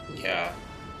 Yeah.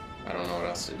 I don't know what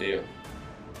else to do.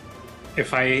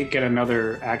 If I get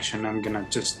another action, I'm gonna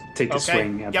just take a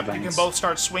swing at the vines. You can both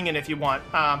start swinging if you want.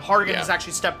 Hardigan has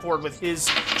actually stepped forward with his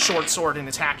short sword and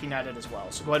attacking at it as well.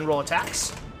 So go ahead and roll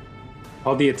attacks.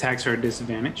 All the attacks are at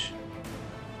disadvantage?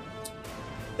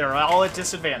 They're all at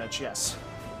disadvantage, yes.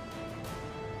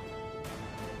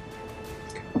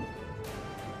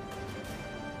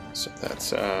 So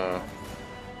that's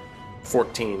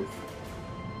 14.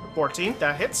 14,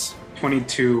 that hits.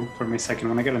 22 for my second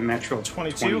one. I got a natural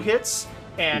 22 hits,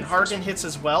 and Hardigan hits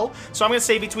as well. So I'm going to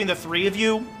say between the three of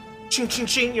you, ching, ching,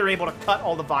 ching, you're able to cut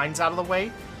all the vines out of the way,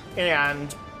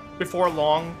 and before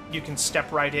long, you can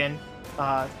step right in.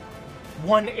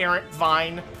 One errant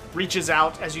vine reaches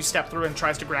out as you step through and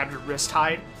tries to grab your wrist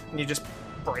hide, and you just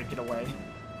break it away.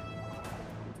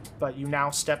 But you now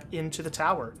step into the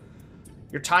tower.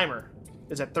 Your timer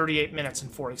is at 38 minutes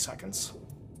and 40 seconds.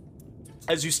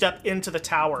 As you step into the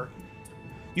tower,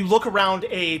 you look around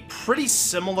a pretty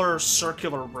similar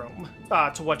circular room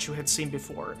to what you had seen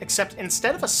before, except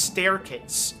instead of a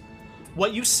staircase,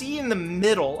 what you see in the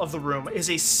middle of the room is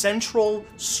a central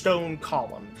stone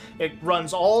column. It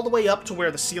runs all the way up to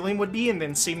where the ceiling would be and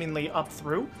then seemingly up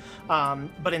through.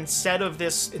 But instead of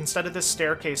this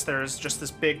staircase, there's just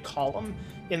this big column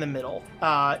in the middle.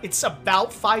 It's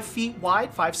about 5 feet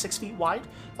wide, 5-6 feet wide,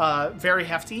 very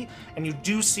hefty, and you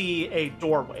do see a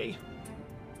doorway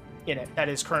in it that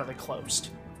is currently closed.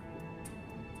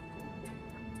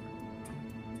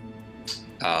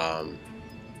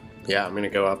 Yeah, I'm gonna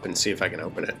go up and see if I can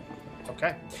open it.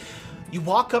 Okay. You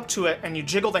walk up to it and you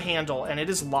jiggle the handle and it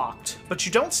is locked, but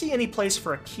you don't see any place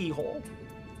for a keyhole.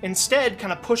 Instead,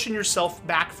 kind of pushing yourself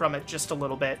back from it just a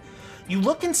little bit, you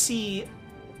look and see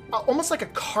almost like a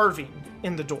carving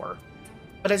in the door.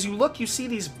 But as you look, you see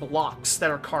these blocks that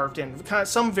are carved in, kind of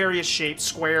some various shapes,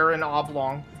 square and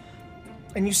oblong.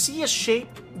 And you see a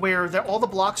shape where all the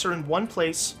blocks are in one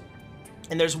place,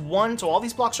 and there's one, so all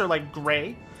these blocks are like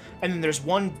gray, and then there's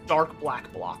one dark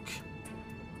black block.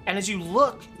 And as you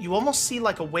look, you almost see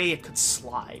like a way it could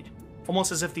slide,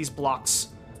 almost as if these blocks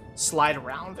slide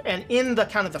around. And in the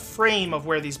kind of the frame of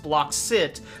where these blocks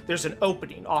sit, there's an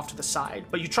opening off to the side.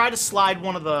 But you try to slide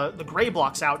one of the gray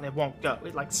blocks out and it won't go.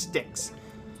 It like sticks.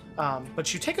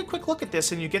 But you take a quick look at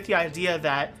this and you get the idea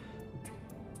that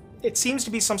it seems to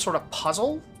be some sort of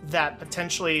puzzle that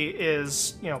potentially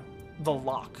is, the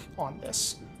lock on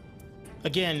this.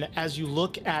 Again, as you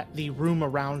look at the room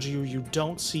around you, you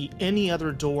don't see any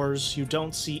other doors, you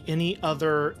don't see any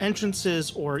other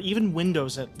entrances or even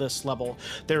windows at this level.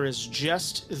 There is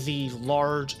just the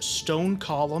large stone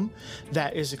column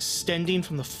that is extending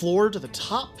from the floor to the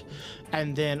top,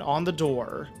 and then on the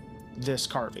door, this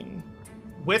carving.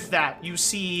 With that, you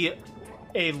see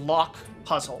a lock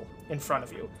puzzle in front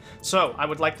of you. So I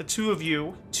would like the two of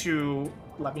you to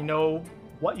let me know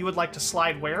what you would like to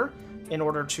slide where in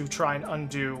order to try and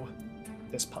undo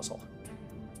this puzzle.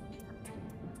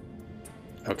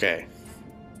 Okay.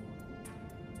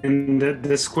 And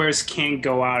the squares can't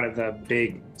go out of the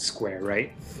big square,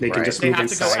 right? They can just move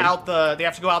inside. They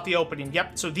have to go out the opening.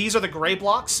 Yep. So these are the gray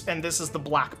blocks, and this is the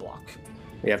black block.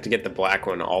 We have to get the black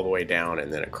one all the way down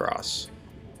and then across.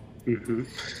 Mm-hmm.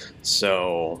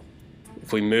 So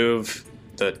if we move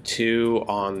the two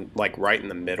on, like, right in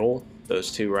the middle,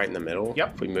 those two right in the middle.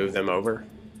 Yep. If we move them over.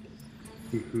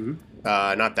 Mm-hmm.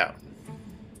 Not that one.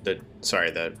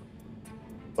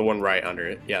 The one right under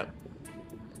it. Yeah.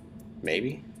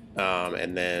 Maybe.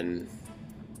 And then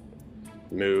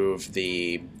move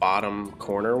the bottom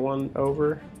corner one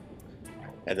over,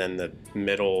 and then the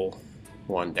middle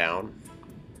one down,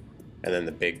 and then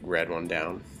the big red one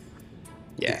down.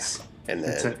 Yes. And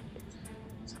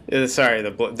then sorry,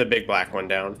 the big black one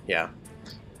down. Yeah.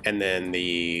 And then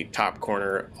the top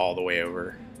corner all the way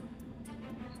over,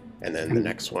 and then the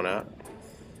next one up.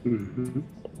 Mm-hmm.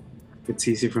 It's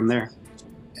easy from there.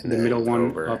 And the middle one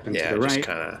over, up and to the right. Just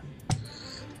kind of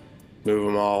move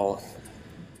them all.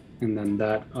 And then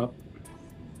that up.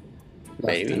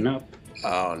 Maybe. And up.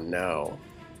 Oh, no.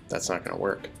 That's not going to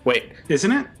work. Wait.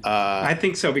 Isn't it? I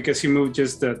think so, because you move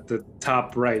just the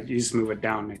top right. You just move it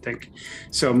down, I think.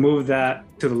 So move that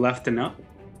to the left and up.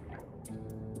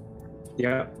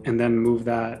 Yeah. And then move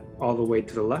that all the way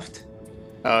to the left.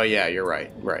 Oh, yeah, you're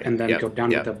right. Right. And then go down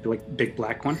to the big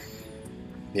black one.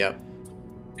 Yep.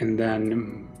 And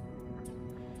then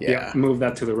move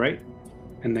that to the right.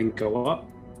 And then go up.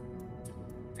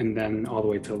 And then all the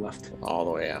way to the left. All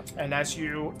the way out. And as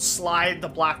you slide the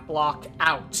black block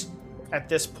out at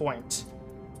this point,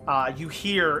 you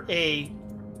hear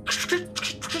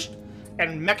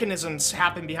and mechanisms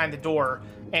happen behind the door,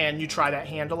 and you try that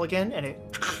handle again,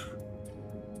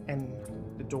 and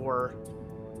the door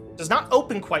does not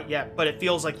open quite yet, but it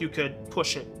feels like you could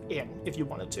push it in if you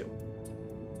wanted to.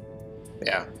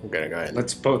 Yeah, I'm gonna go ahead.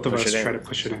 Let's both of us try to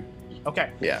push it in.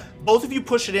 Okay. Yeah. Both of you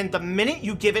push it in. The minute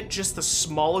you give it just the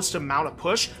smallest amount of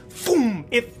push, boom,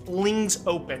 it flings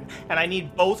open. And I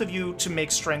need both of you to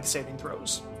make strength saving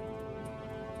throws.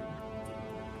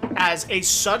 As a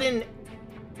sudden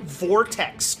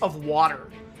vortex of water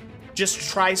just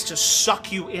tries to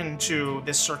suck you into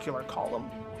this circular column.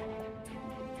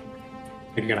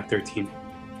 I got a 13.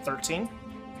 13?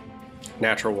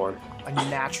 Natural 1. A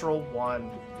natural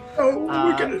 1. Oh,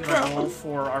 we're gonna roll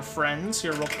for our friends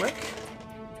here real quick.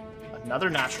 Another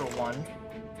natural 1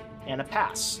 and a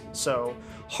pass. So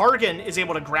Hargan is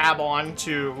able to grab on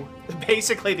to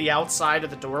basically the outside of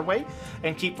the doorway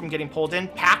and keep from getting pulled in.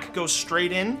 Pack goes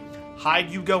straight in. Hyde,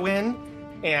 you go in,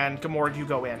 and Gamorg, you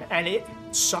go in, and it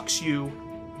sucks you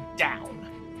down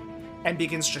and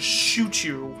begins to shoot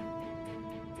you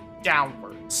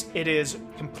downwards. It is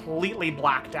completely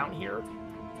black down here.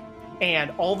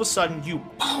 And all of a sudden,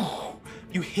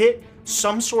 you hit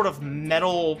some sort of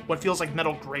metal, what feels like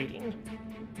metal grating.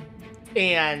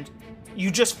 And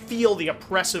you just feel the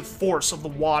oppressive force of the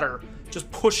water just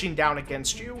pushing down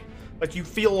against you. Like you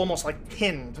feel almost like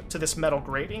pinned to this metal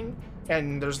grating,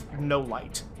 and there's no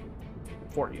light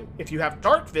for you. If you have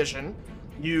dark vision,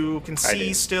 you can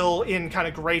see still in kind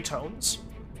of gray tones.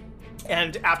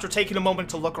 And after taking a moment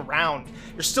to look around,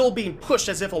 you're still being pushed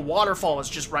as if a waterfall is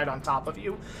just right on top of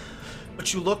you.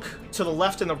 But you look to the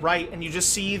left and the right, and you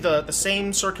just see the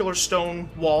same circular stone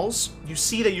walls. You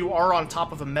see that you are on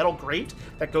top of a metal grate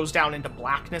that goes down into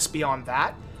blackness beyond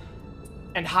that.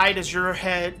 And Hyde, as your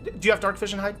head... Do you have dark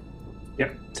vision, Hyde?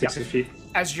 Yep, 60 feet.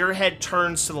 As your head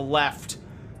turns to the left,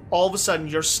 all of a sudden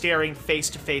you're staring face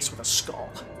to face with a skull.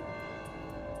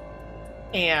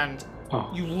 And...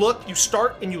 You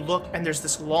start and you look, and there's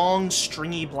this long,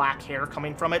 stringy black hair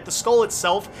coming from it. The skull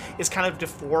itself is kind of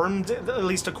deformed, at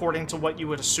least according to what you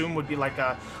would assume would be like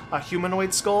a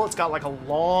humanoid skull. It's got like a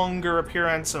longer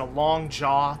appearance and a long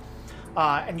jaw.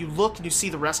 And you look and you see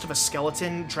the rest of a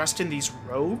skeleton dressed in these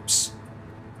robes.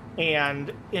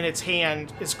 And in its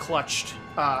hand is clutched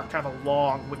kind of a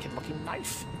long, wicked-looking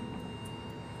knife.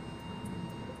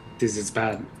 This is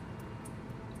bad.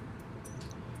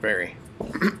 Very.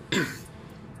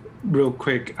 Real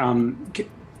quick,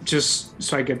 just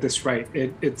so I get this right,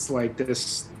 it's like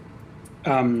this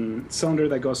cylinder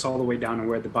that goes all the way down, and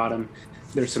we're at the bottom.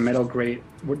 There's a metal grate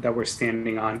that we're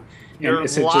standing on. You're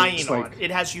lying on. It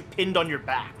has you pinned on your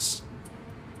backs.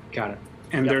 Got it.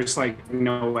 And there's like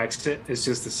no exit. It's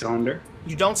just a cylinder.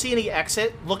 You don't see any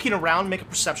exit. Looking around, make a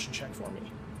perception check for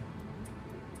me.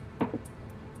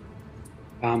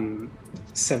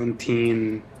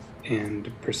 17.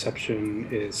 And perception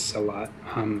is a lot.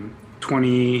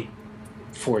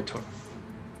 24 total.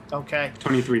 Okay.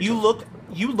 23 total.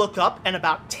 You look up, and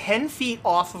about 10 feet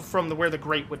off from where the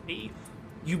grate would be,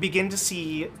 you begin to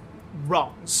see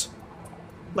rungs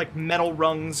like metal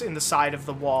rungs in the side of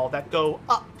the wall that go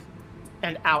up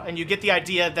and out, and you get the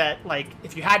idea that like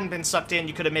if you hadn't been sucked in,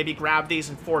 you could have maybe grabbed these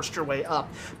and forced your way up,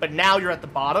 but now you're at the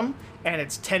bottom and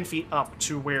it's 10 feet up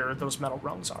to where those metal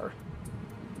rungs are.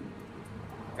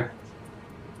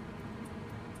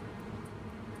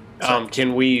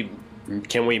 Can we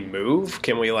move?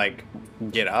 Can we like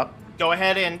get up? Go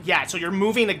ahead and so you're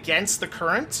moving against the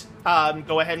current.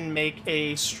 Go ahead and make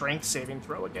a strength saving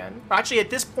throw again. Actually,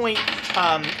 at this point,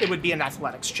 it would be an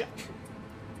athletics check.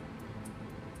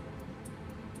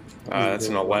 That's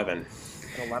an 11.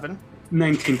 An 11?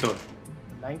 19 total.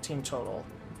 19 total.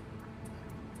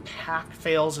 Pack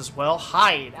fails as well.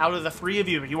 Hyde, out of the three of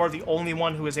you, you are the only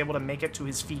one who is able to make it to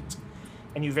his feet.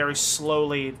 And you very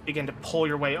slowly begin to pull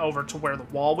your way over to where the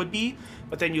wall would be.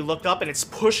 But then you look up and it's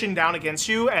pushing down against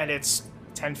you and it's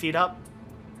 10 feet up.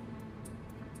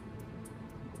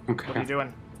 Okay. What are you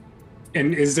doing?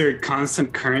 And is there a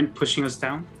constant current pushing us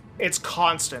down? It's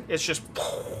constant. It's just...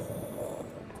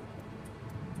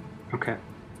 Okay.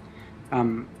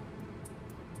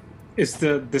 Is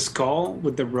the skull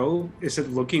with the rope, is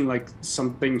it looking like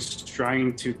something's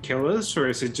trying to kill us, or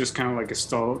is it just kind of like a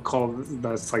skull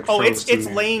that's like frozen it's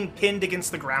there? laying pinned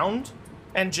against the ground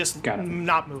and just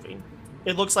not moving.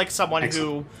 It looks like someone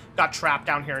who got trapped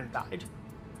down here and died.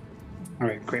 All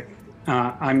right, great.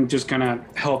 I'm just gonna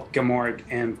help Gamorg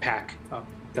and Pack up.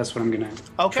 That's what I'm gonna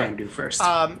try and do first.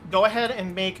 Go ahead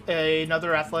and make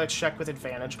another athletics check with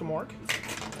advantage, Gamorg.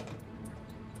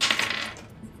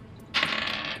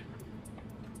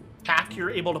 Pack, you're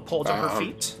able to pull to her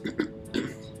feet.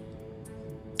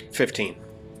 15.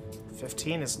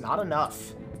 15 is not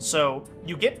enough. So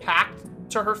you get Pack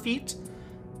to her feet,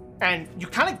 and you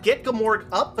kind of get Gamorg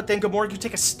up, but then Gamorg, you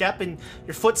take a step and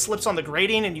your foot slips on the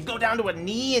grating and you go down to a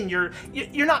knee, and you're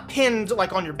not pinned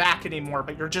like on your back anymore,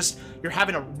 but you're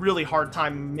having a really hard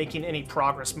time making any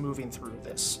progress moving through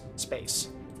this space.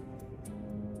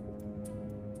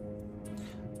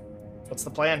 What's the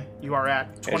plan? You are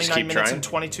at 29 minutes and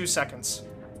 22 seconds.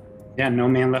 Yeah, no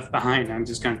man left behind. I'm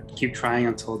just gonna keep trying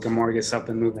until Gamorg gets up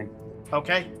and moving.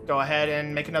 Okay, go ahead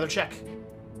and make another check.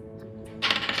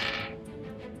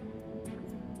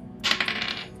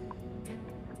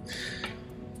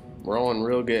 Rolling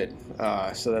real good.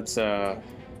 So that's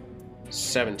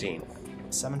 17.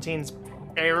 17's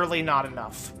barely not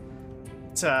enough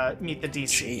to meet the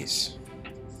DC. Jeez.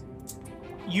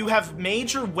 You have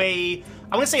made your way.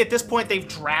 I want to say at this point they've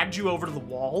dragged you over to the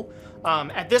wall.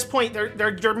 At this point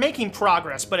they're making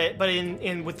progress, but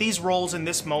in with these rolls in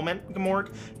this moment,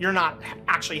 Gamorg, you're not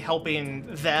actually helping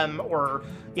them or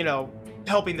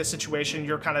helping the situation.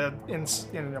 You're kind of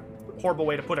in a horrible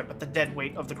way to put it, but the dead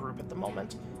weight of the group at the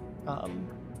moment.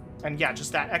 And yeah,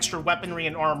 just that extra weaponry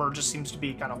and armor just seems to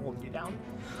be kind of holding you down.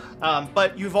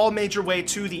 But you've all made your way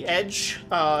to the edge,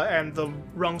 and the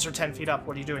rungs are 10 feet up.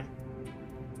 What are you doing?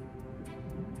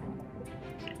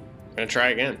 I'm gonna try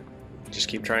again. Just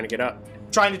keep trying to get up.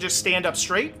 Trying to just stand up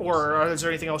straight, or is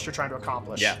there anything else you're trying to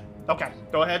accomplish? Yeah. Okay,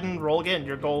 go ahead and roll again.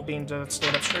 Your goal being to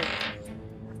stand up straight.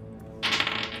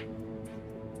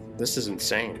 This is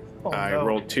insane. Oh, I no.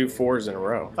 rolled 2 4s in a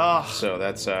row. Ugh. So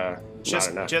that's not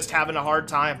enough. Just having a hard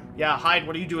time. Yeah, Hyde,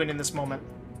 what are you doing in this moment?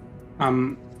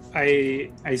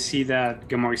 I see that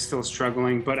Gamorg's still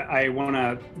struggling, but I want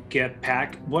to get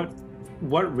Pack. What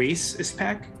race is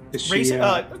Pack? Is she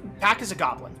Pack is a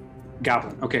goblin.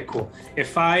 Goblin. Okay, cool.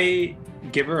 If I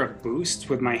give her a boost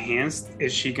with my hands,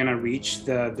 is she gonna reach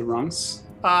the rungs?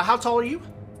 How tall are you?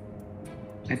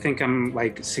 I think I'm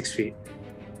like 6 feet.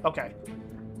 Okay.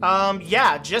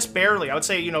 Yeah, just barely. I would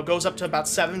say, goes up to about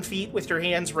 7 feet with your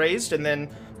hands raised, and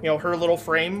then, her little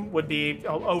frame would be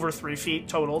over 3 feet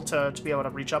total to be able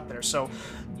to reach up there. So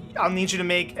I'll need you to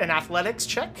make an athletics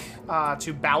check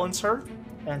to balance her,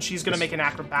 and she's going to make an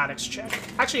acrobatics check.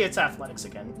 Actually, it's athletics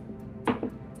again.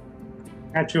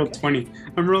 Natural 20.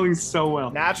 I'm rolling so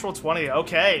well. Natural 20,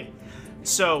 okay.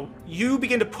 So you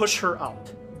begin to push her up.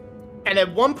 And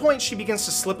at one point, she begins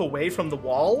to slip away from the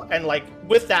wall, and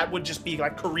with that would just be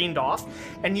careened off.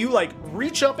 And you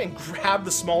reach up and grab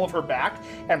the small of her back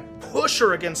and push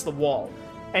her against the wall,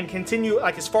 and continue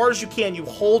as far as you can. You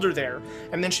hold her there,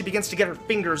 and then she begins to get her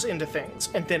fingers into things,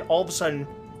 and then all of a sudden,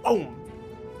 boom!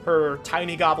 Her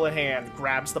tiny goblin hand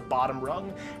grabs the bottom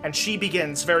rung, and she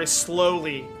begins very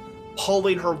slowly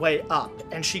pulling her way up,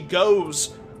 and she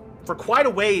goes for quite a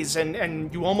ways,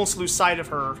 and you almost lose sight of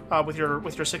her with your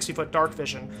 60-foot dark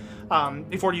vision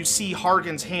before you see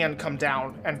Hargan's hand come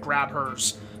down and grab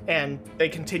hers, and they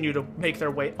continue to make their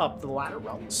way up the ladder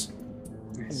rungs.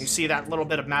 Nice. And you see that little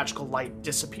bit of magical light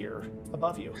disappear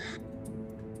above you.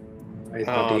 Right,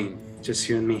 buddy. Just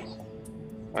you and me.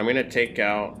 I'm gonna take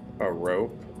out a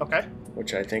rope. Okay.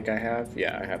 Which I think I have.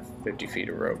 Yeah, I have 50 feet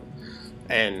of rope.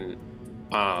 And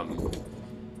I'm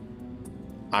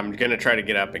going to try to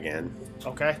get up again.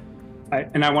 Okay.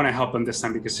 I want to help him this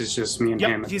time because it's just me and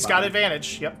him. Yep, he's got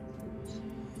advantage. Yep.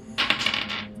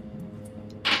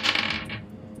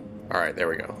 All right, there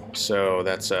we go. So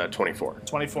that's 24.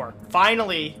 24.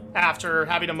 Finally, after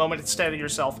having a moment to steady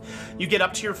yourself, you get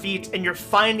up to your feet and you're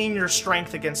finding your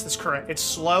strength against this current. It's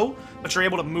slow, but you're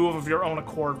able to move of your own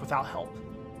accord without help.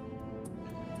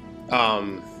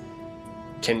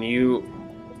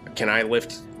 Can I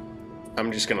lift?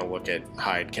 I'm just going to look at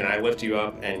Hyde. Can I lift you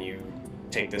up and you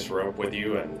take this rope with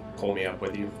you and pull me up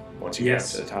with you once you get up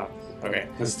to the top? Okay.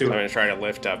 Let's do it. I'm going to try to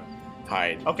lift up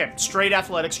Hyde. Okay, straight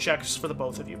athletics checks for the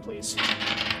both of you, please.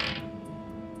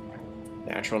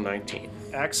 Natural 19.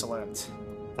 Excellent.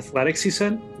 Athletics, you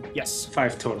said? Yes.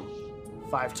 5 total.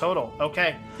 5 total.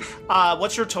 Okay.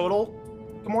 What's your total,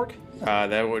 Gamorg?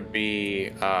 That would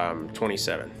be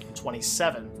 27.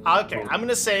 27. Okay, I'm going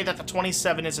to say that the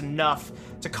 27 is enough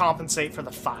to compensate for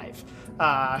the 5.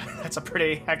 That's a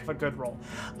pretty heck of a good roll.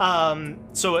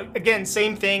 So again,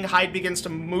 same thing. Hyde begins to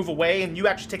move away, and you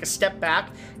actually take a step back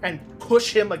and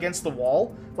push him against the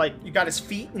wall. Like, you got his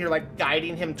feet, and you're, like,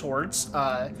 guiding him towards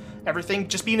everything.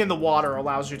 Just being in the water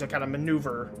allows you to kind of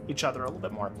maneuver each other a little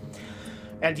bit more.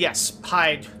 And yes,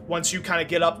 Hyde, once you kind of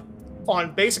get up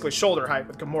on basically shoulder height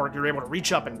with Gamorg, you're able to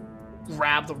reach up and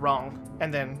grab the rung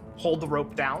and then hold the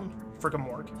rope down for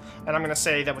Gamorg. And I'm going to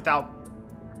say that without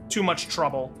too much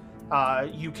trouble,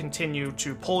 you continue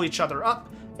to pull each other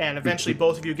up, and eventually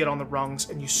both of you get on the rungs,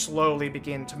 and you slowly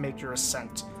begin to make your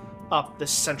ascent up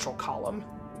this central column.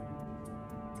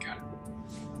 Got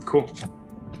it. Cool.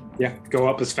 Yeah, go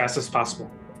up as fast as possible.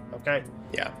 Okay.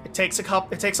 Yeah. It takes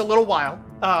a little while,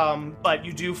 but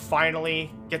you do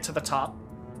finally get to the top.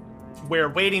 We're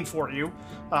waiting for you,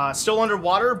 still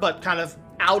underwater, but kind of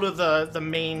out of the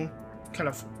main kind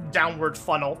of downward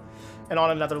funnel, and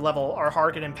on another level are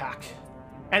Hargan and Pack.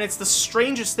 And it's the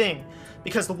strangest thing,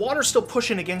 because the water's still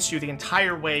pushing against you the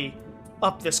entire way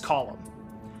up this column.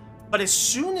 But as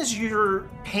soon as your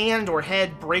hand or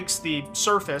head breaks the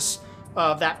surface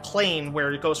of that plane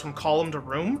where it goes from column to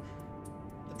room,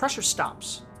 the pressure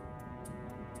stops.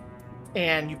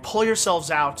 And you pull yourselves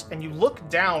out, and you look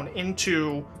down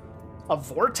into a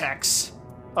vortex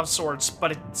of sorts,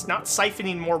 but it's not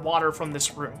siphoning more water from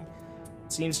this room.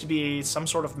 It seems to be some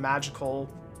sort of magical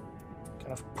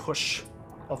kind of push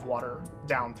of water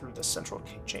down through this central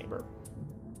chamber.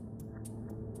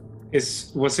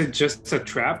 Was it just a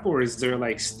trap, or is there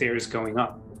like stairs going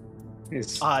up?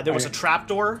 There was a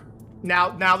trapdoor.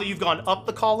 Now that you've gone up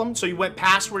the column, so you went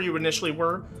past where you initially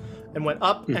were, and went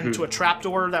up and to a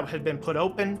trapdoor that had been put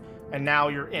open, and now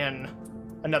you're in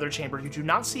another chamber. You do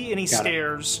not see any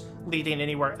stairs leading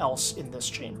anywhere else in this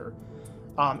chamber.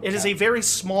 It is a very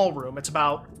small room. It's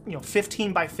about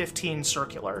 15 by 15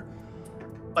 circular,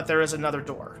 but there is another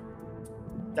door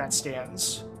that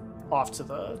stands off to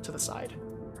the side.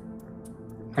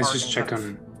 Let's just check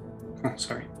on. Oh,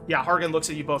 sorry. Yeah, Hargan looks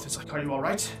at you both. It's like, are you all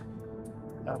right?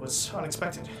 That was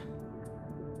unexpected.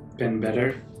 Been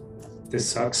better. This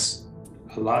sucks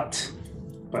a lot,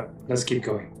 but let's keep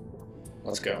going.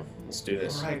 Let's go. Let's do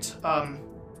this. All right.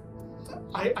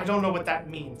 I don't know what that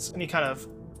means. And he kind of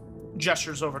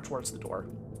gestures over towards the door.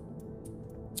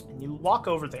 And you walk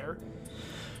over there,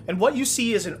 and what you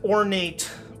see is an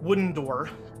ornate wooden door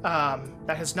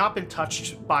that has not been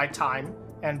touched by time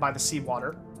and by the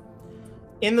seawater.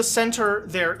 In the center,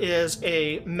 there is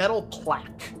a metal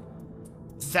plaque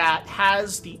that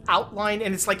has the outline,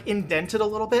 and it's like indented a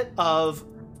little bit, of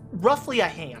roughly a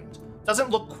hand.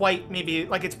 Doesn't look quite, maybe,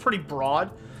 like it's pretty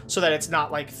broad, so that it's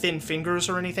not like thin fingers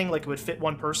or anything, like it would fit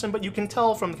one person, but you can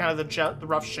tell from kind of the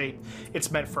rough shape,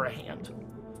 it's meant for a hand.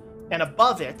 And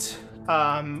above it,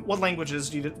 what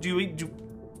languages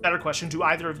better question, do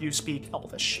either of you speak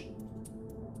Elvish?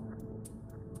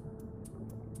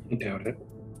 I doubt it.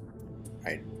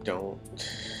 I don't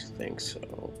think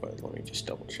so, but let me just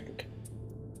double check.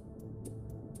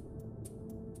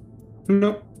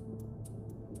 Nope.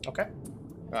 Okay.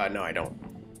 No, I don't.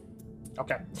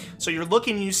 Okay. So you're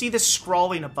looking, and you see this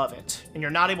scrawling above it, and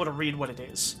you're not able to read what it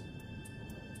is.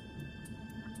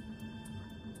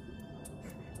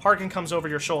 Hargan comes over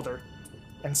your shoulder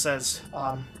and says,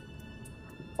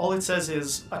 all it says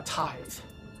is a tithe.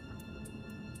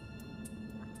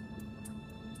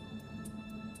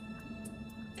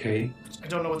 Okay. I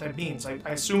don't know what that means. I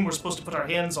assume we're supposed to put our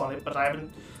hands on it, but I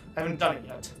haven't done it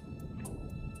yet.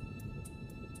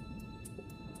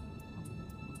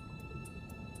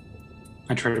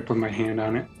 I try to put my hand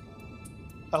on it.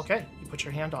 Okay, you put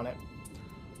your hand on it.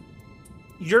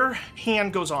 Your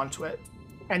hand goes onto it,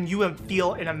 and you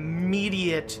feel an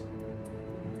immediate,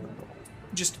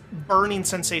 just burning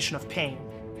sensation of pain.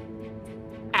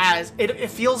 As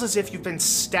it feels as if you've been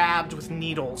stabbed with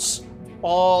needles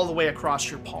all the way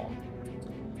across your palm.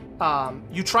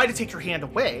 You try to take your hand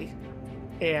away,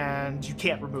 and you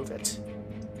can't remove it.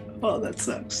 Oh, that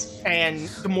sucks. And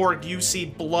the more you see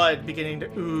blood beginning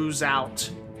to ooze out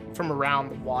from around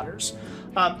the waters.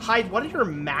 Hyde, what are your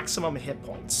maximum hit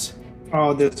points?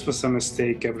 Oh, this was a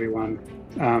mistake, everyone.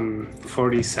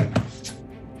 47.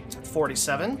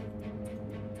 47.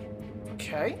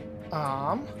 Okay.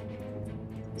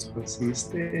 This was a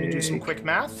mistake. Let me do some quick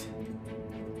math.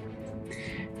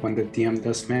 When the DM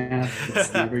does math,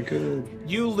 it's never good.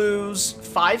 You lose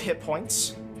 5 hit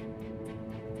points,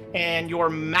 and your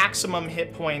maximum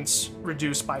hit points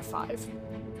reduced by 5,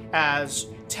 as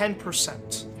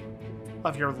 10%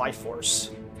 of your life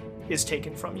force is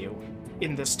taken from you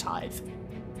in this tithe.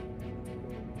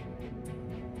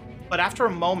 But after a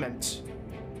moment,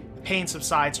 the pain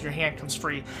subsides and your hand comes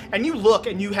free, and you look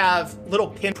and you have little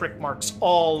pinprick marks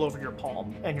all over your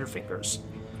palm and your fingers.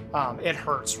 It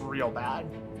hurts real bad.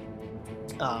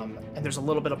 And there's a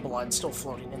little bit of blood still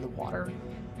floating in the water.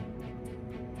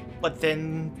 But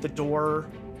then the door,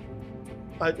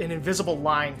 an invisible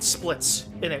line splits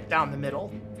in it down the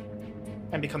middle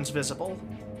and becomes visible.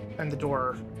 And the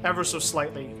door, ever so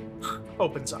slightly,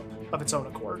 opens up of its own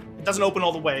accord. It doesn't open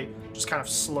all the way, just kind of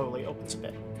slowly opens a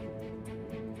bit.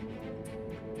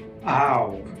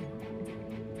 Ow.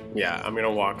 Yeah, I'm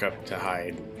gonna walk up to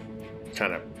Hyde,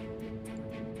 kind of.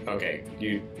 Okay,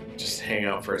 you just hang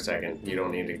out for a second. You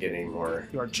don't need to get any more.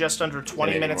 You are just under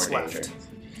 20 minutes left.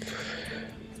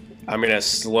 I'm gonna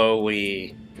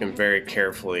slowly and very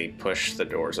carefully push the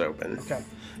doors open. Okay.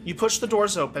 You push the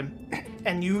doors open,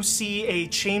 and you see a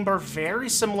chamber very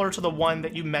similar to the one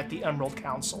that you met the Emerald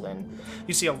Council in.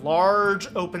 You see a large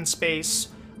open space,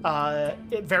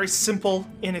 very simple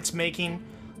in its making.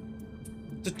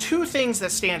 The two things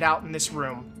that stand out in this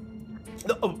room,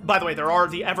 by the way, there are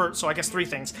I guess 3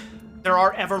 things. There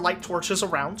are Everlight torches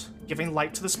around, giving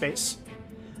light to the space.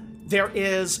 There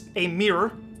is a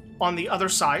mirror on the other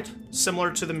side, similar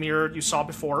to the mirror you saw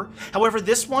before. However,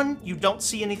 this one, you don't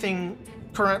see anything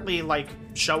currently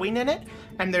showing in it,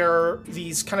 and there are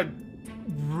these kind of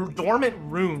dormant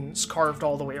runes carved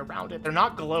all the way around it. They're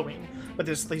not glowing, but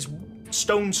there's these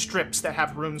stone strips that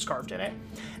have runes carved in it.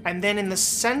 And then in the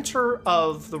center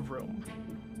of the room,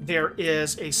 there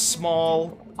is a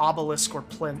small obelisk or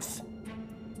plinth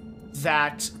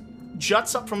that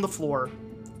juts up from the floor,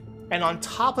 and on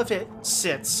top of it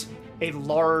sits a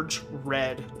large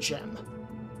red gem.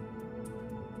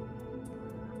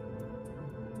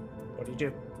 What do you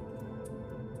do?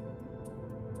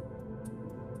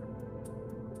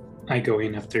 I go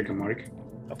in after Gamorg.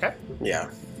 Okay. Yeah.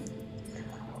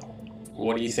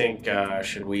 What do you think?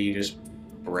 Should we just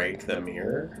break the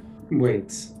mirror?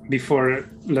 Wait, before,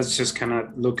 let's just kind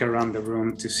of look around the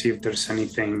room to see if there's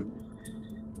anything.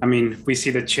 I mean, we see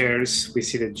the chairs, we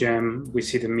see the gem, we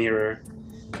see the mirror.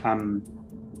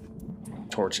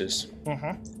 Torches.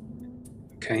 Mm-hmm.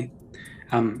 Okay.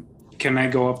 Can I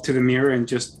go up to the mirror and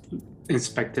just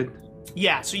inspect it?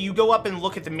 Yeah, so you go up and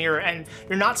look at the mirror, and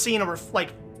you're not seeing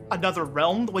another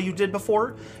realm the way you did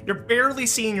before. You're barely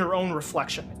seeing your own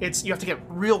reflection. You have to get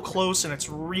real close, and it's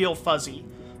real fuzzy.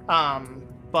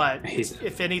 But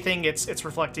if anything, it's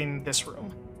reflecting this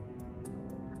room.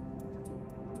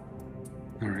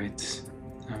 All right.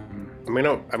 I'm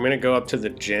gonna go up to the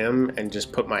gem and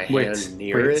just put my hand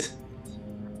near it.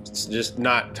 Just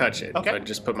not touch it, okay. But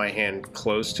just put my hand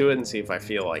close to it and see if I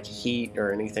feel heat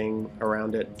or anything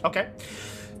around it. Okay.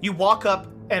 You walk up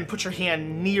and put your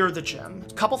hand near the gem.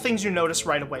 A couple things you notice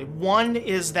right away. One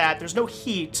is that there's no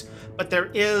heat, but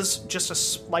there is just a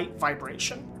slight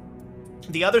vibration.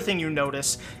 The other thing you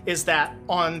notice is that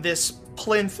on this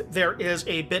plinth, there is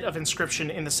a bit of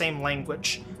inscription in the same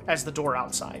language as the door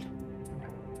outside.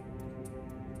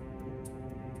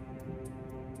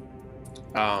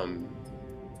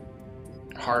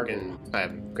 Hargan,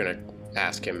 I'm gonna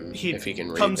ask him if he can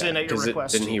read comes that. in at your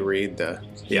request. Didn't he read the...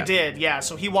 He did, yeah.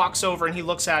 So he walks over and he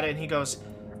looks at it and he goes,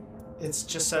 it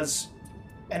just says,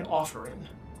 an offering.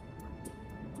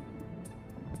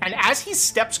 And as he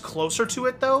steps closer to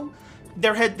it, though,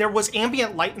 there was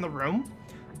ambient light in the room,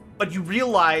 but you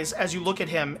realize as you look at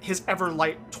him, his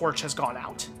Everlight torch has gone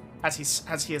out as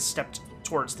he has stepped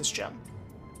towards this gem.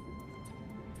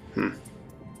 And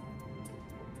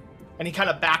he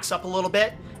kind of backs up a little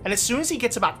bit, and as soon as he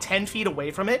gets about 10 feet away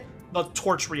from it, the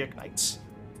torch reignites.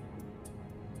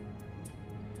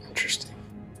 Interesting.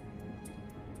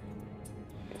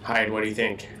 Hyde, what do you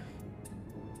think?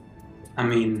 I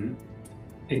mean,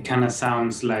 it kind of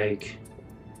sounds like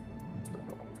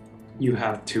you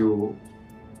have to,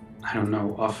 I don't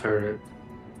know, offer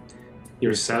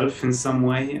yourself in some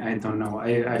way. I don't know.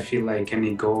 I feel like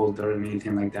any gold or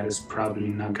anything like that is probably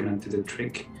not gonna do the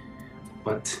trick.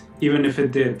 But even if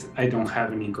it did, I don't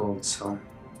have any gold, so.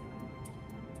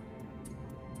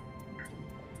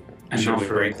 Should we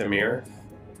break the mirror?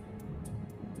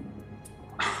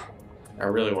 I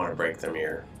really want to break the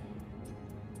mirror.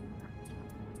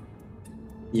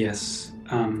 Yes.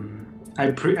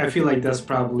 I feel like that's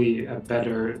probably a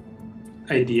better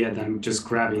idea than just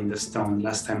grabbing the stone.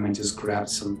 Last time I just grabbed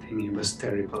something, it was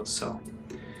terrible, so.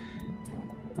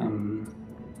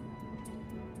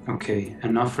 Okay,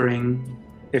 an offering.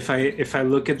 If I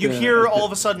look at you hear all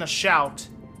of a sudden a shout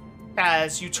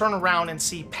as you turn around and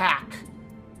see Pack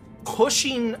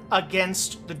pushing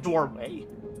against the doorway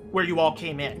where you all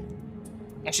came in.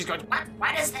 And she's going,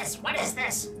 what is this? What is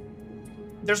this?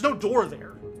 There's no door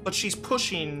there, but she's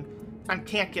pushing and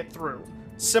can't get through.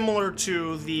 Similar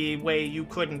to the way you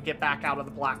couldn't get back out of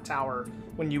the Black Tower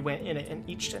when you went in it in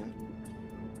Eachton.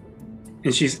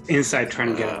 And she's inside trying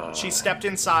to get out. She stepped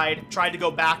inside, tried to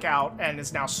go back out, and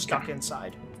is now stuck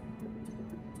inside.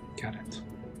 Got it.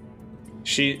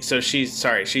 She's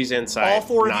inside. All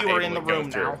four of you are in the room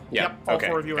now. Yep. All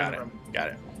four of you are in the room. Got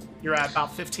it. You're at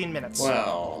about 15 minutes.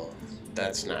 Well,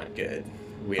 that's not good.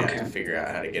 We have to figure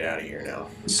out how to get out of here now.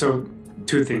 So,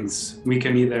 two things. We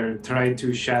can either try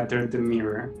to shatter the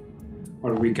mirror,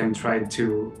 or we can try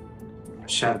to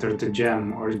shatter the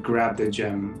gem or grab the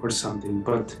gem or something.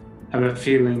 But I have a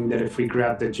feeling that if we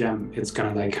grab the gem, it's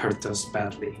gonna like hurt us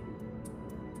badly.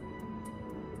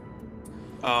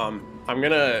 I'm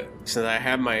gonna, since I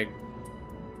have my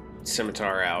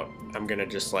scimitar out, I'm gonna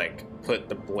just like put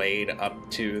the blade up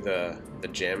to the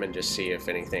gem and just see if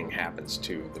anything happens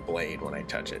to the blade when I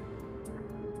touch it.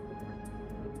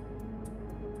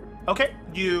 Okay,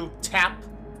 you tap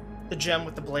the gem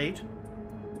with the blade.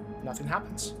 Nothing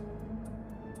happens.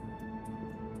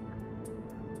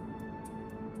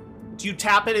 Do you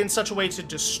tap it in such a way to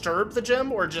disturb the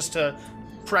gem or just to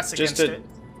press against it?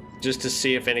 Just to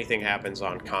see if anything happens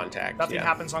on contact. Nothing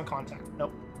happens on contact.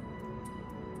 Nope.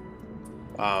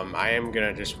 I am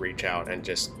gonna just reach out and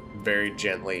just very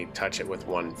gently touch it with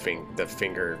the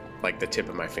finger, like the tip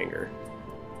of my finger.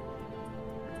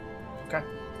 Okay.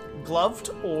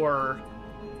 Gloved or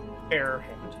bare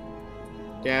hand?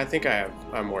 Yeah, I think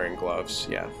I'm wearing gloves,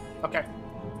 yeah. Okay.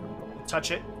 Touch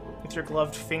it with your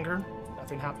gloved finger.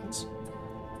 Nothing happens.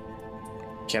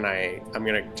 I'm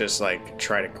gonna just like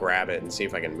try to grab it and see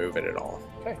if I can move it at all.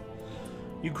 Okay.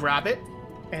 You grab it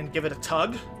and give it a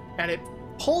tug, and it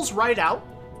pulls right out.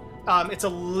 It's a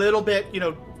little bit,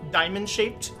 diamond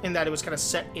shaped in that it was kind of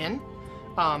set in.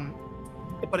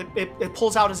 But it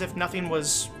pulls out as if nothing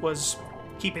was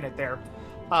keeping it there.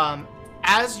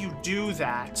 As you do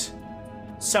that,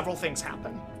 several things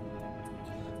happen.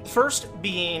 First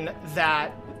being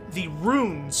that the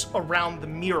runes around the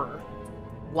mirror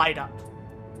light up.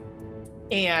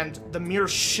 And the mirror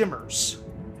shimmers,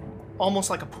 almost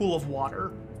like a pool of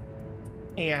water.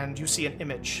 And you see an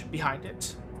image behind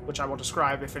it, which I will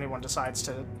describe if anyone decides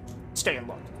to stay and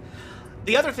look.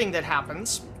 The other thing that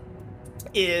happens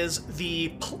is the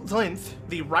plinth,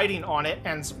 the writing on it,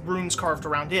 and runes carved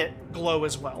around it glow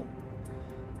as well.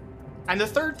 And the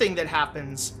third thing that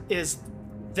happens is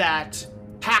that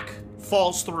Pack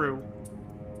falls through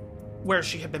where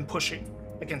she had been pushing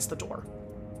against the door.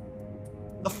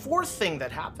 The fourth thing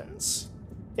that happens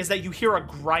is that you hear a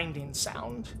grinding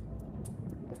sound.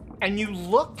 And you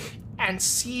look and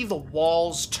see the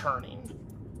walls turning.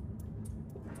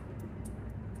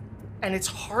 And it's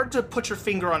hard to put your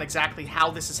finger on exactly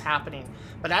how this is happening,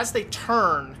 but as they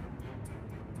turn,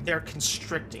 they're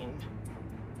constricting.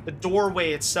 The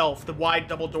doorway itself, the wide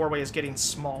double doorway, is getting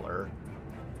smaller.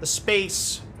 The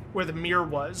space where the mirror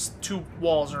was, two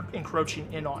walls are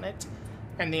encroaching in on it,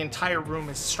 and the entire room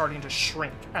is starting to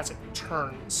shrink as it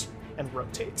turns and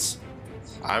rotates.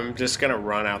 I'm just gonna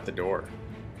run out the door.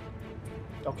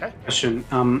 Okay. Question.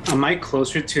 Am I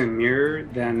closer to a mirror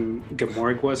than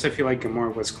Gamorg was? I feel like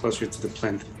Gamorg was closer to the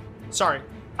plinth. Sorry.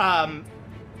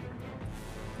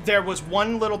 There was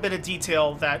one little bit of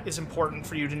detail that is important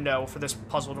for you to know for this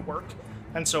puzzle to work.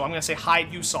 And so I'm going to say,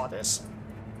 Hyde, you saw this.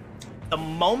 The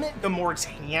moment Gamorg's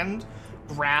hand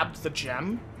grabbed the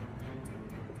gem,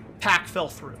 Pack fell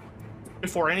through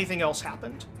before anything else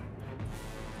happened.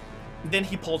 Then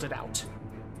he pulled it out.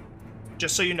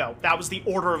 Just so you know, that was the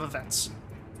order of events.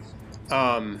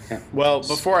 Well,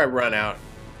 before I run out,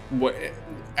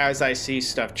 as I see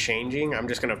stuff changing, I'm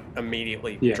just gonna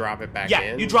immediately drop it back in.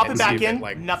 Yeah, you drop it back in,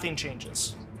 nothing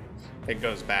changes. It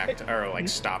goes back to, or like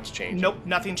stops changing. Nope,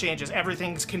 nothing changes.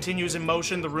 Everything continues in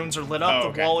motion. The runes are lit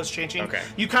up. The wall is changing. Okay.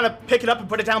 You kind of pick it up and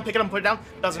put it down. Pick it up and put it down.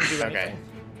 Doesn't do anything. Okay.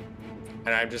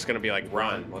 And I'm just gonna be like,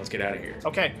 run. Let's get out of here.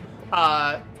 Okay.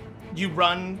 You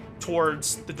run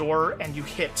towards the door and you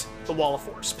hit the wall of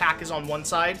force. Pack is on one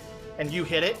side, and you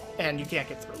hit it, and you can't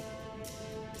get through.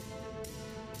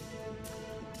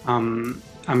 I'm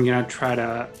gonna try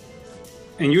to.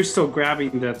 And you're still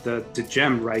grabbing the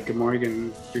gem, right,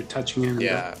 Morgan? You're touching it.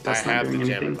 Yeah, I have the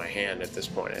gem in my hand at this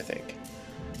point, I think.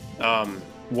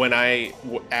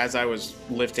 As I was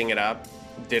lifting it up,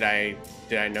 did I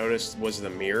notice, was the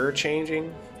mirror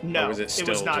changing? No, or was it still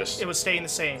was not. Just... It was staying the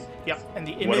same. Yep, and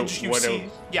the image you see...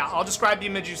 Yeah, I'll describe the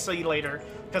image you see later,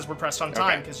 because we're pressed on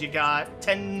time, because you got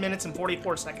 10 minutes and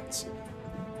 44 seconds.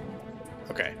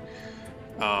 Okay.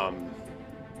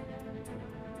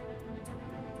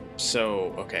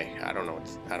 So, okay, I don't know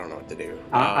what to do.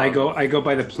 I go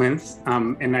by the plinth,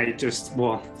 and I just,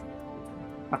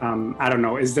 I don't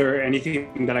know. Is there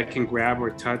anything that I can grab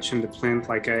or touch in the plinth?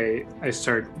 Like I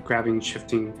start grabbing,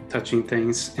 shifting, touching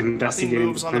things, investigating. Nothing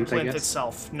moves on the plinth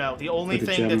itself. No, the only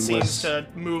thing that seems to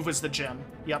move is the gem.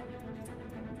 Yep.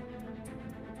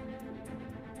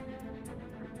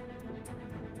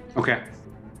 Okay.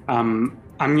 I'm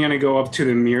gonna go up to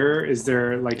the mirror. Is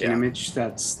there like an image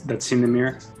that's in the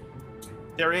mirror?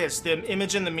 There is. The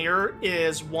image in the mirror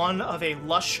is one of a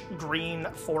lush green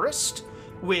forest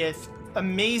with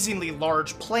amazingly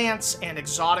large plants and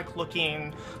exotic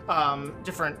looking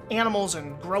different animals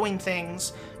and growing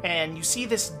things. And you see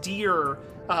this deer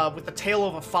with the tail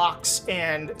of a fox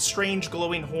and strange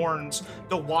glowing horns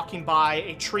go walking by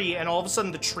a tree, and all of a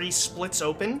sudden the tree splits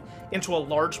open into a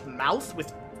large mouth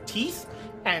with teeth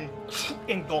and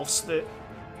engulfs the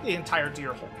entire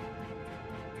deer hole.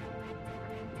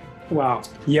 Wow.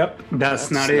 Yep.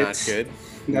 That's not it. Not good.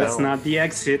 That's not the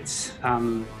exit.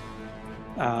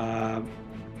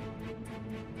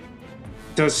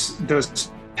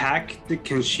 Does Pack,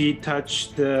 can she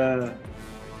touch the...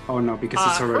 Oh no, because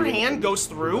it's already... Her hand goes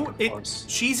through.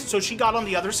 She got on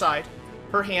the other side.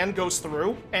 Her hand goes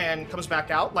through and comes back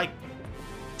out. Like,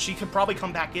 she could probably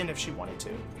come back in if she wanted to.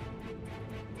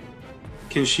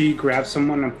 Can she grab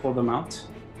someone and pull them out?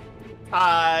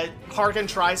 Hargan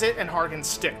tries it, and Hargan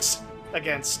sticks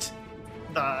against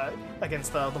the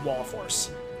wall of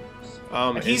force.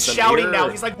 And he's shouting now.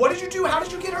 He's like, "What did you do? How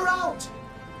did you get her out?"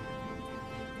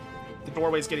 The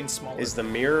doorway's getting smaller. Is the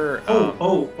mirror?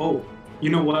 Oh! You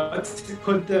know what?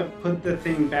 Put the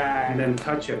thing back and then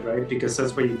touch it, right? Because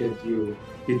that's what you did. You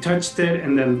touched it,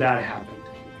 and then that happened,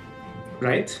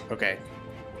 right? Okay.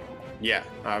 Yeah,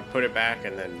 put it back,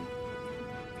 and then.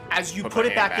 As you put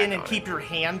it back in and keep your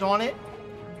hand on it,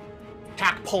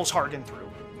 Pack pulls Hargan through.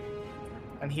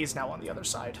 And he's now on the other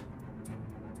side.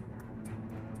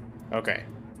 Okay.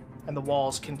 And the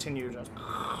walls continue to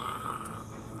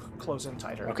close in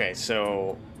tighter. Okay,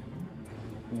 so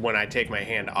when I take my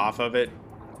hand off of it...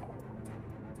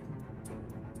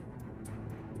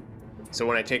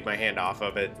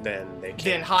 then they can't.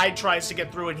 Then Hyde tries to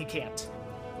get through and he can't.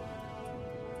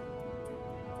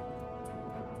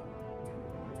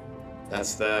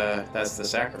 That's the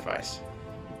sacrifice.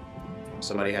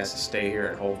 Somebody has to stay here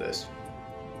and hold this.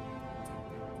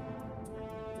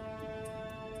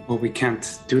 Well, we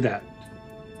can't do that.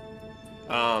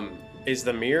 Is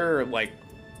the mirror, like,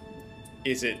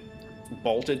 is it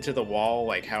bolted to the wall?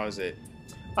 Like, how is it?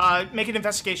 Make an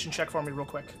investigation check for me real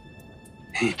quick.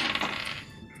 Hey,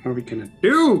 what are we gonna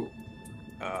do?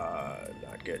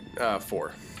 Not good.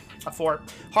 4. A 4.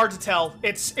 Hard to tell.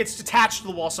 It's detached to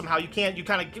the wall somehow. You kind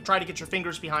of try to get your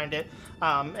fingers behind it,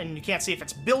 and you can't see if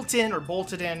it's built in or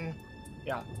bolted in.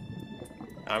 Yeah.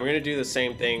 I'm gonna do the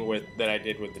same thing that I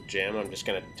did with the gem. I'm just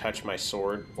gonna touch my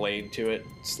sword blade to it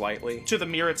slightly. To the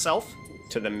mirror itself?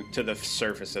 To the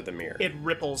surface of the mirror. It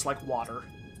ripples like water.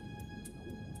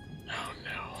 Oh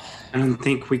no. I don't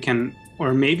think we can,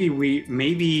 or maybe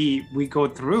we go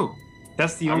through.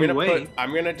 That's the only way.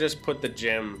 I'm gonna just put the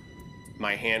gem,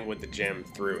 my hand with the gem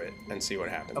through it and see what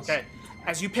happens. Okay.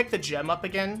 As you pick the gem up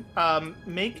again,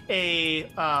 make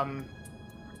an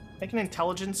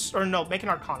intelligence, or no, make an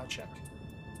arcana check.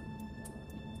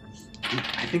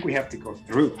 I think we have to go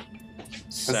through.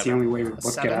 That's the only way we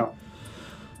book it out.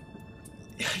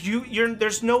 You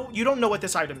don't know what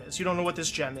this item is. You don't know what this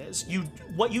gem is.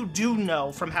 What you do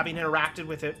know from having interacted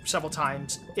with it several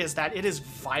times is that it is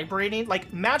vibrating.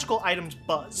 Like, magical items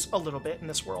buzz a little bit in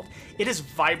this world. It is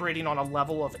vibrating on a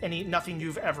level of nothing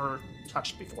you've ever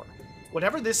touched before.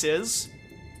 Whatever this is,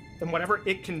 and whatever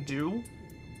it can do,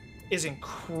 is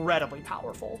incredibly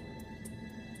powerful.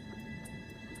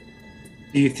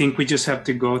 Do you think we just have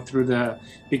to go through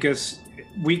because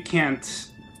we can't,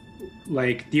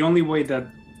 like, the only way that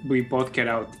we both get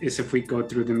out is if we go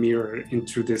through the mirror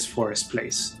into this forest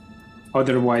place.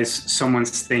 Otherwise,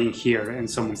 someone's staying here and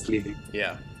someone's leaving.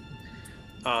 Yeah.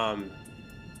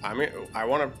 I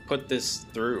want to put this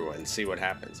through and see what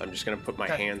happens. I'm just going to put my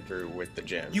hand through with the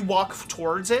gem. You walk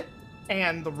towards it,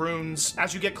 and the runes,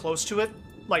 as you get close to it,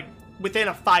 like within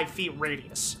a 5 feet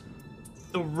radius,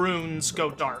 the runes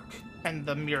go dark, and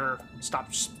the mirror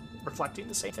stops reflecting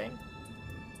the same thing.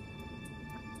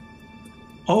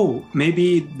 Oh,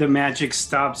 maybe the magic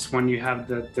stops when you have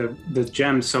the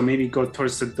gem. So maybe go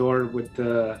towards the door with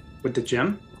the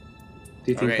gem.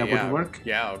 Do you think that would work?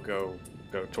 Yeah, I'll go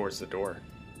towards the door.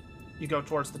 You go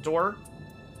towards the door,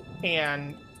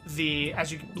 and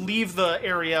as you leave the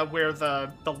area where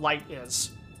the light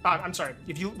is, I'm sorry.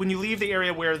 When you leave the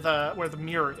area where the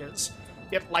mirror is,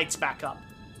 it lights back up,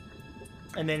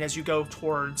 and then as you go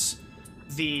towards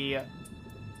the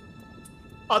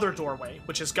other doorway,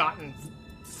 which has gotten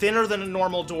thinner than a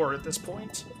normal door at this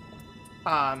point,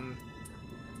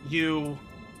 you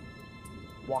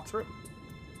walk through.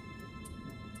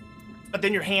 But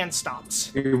then your hand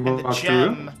stops, and the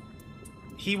gem. Through?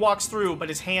 He walks through, but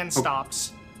his hand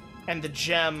stops, and the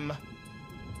gem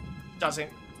doesn't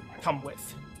come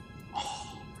with.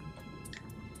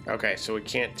 Okay, so we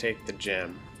can't take the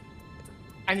gem.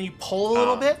 And you pull a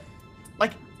little bit.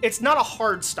 Like, it's not a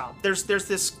hard stop. There's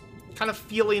this kind of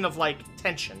feeling of, like,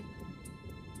 tension.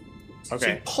 Okay,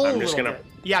 so you pull a little bit.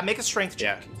 Yeah, make a strength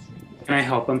check. Yeah. Can I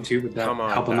help him, too, with that? Come on,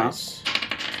 help him out.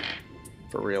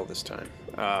 For real this time.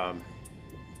 I'm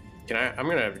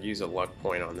going to use a luck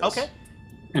point on this. Okay.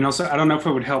 And also, I don't know if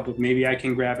it would help, but maybe I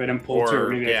can grab it and pull through.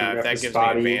 Maybe I can grab that gives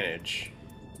me advantage.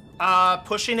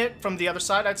 Pushing it from the other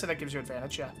side, I'd say that gives you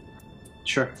advantage, yeah.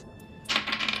 Sure.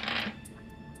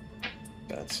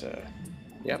 That's,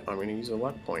 yep, I'm going to use a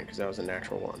luck point because that was a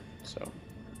natural one, so.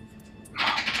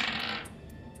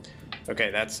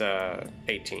 Okay, that's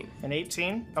 18. An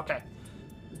 18? Okay.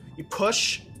 You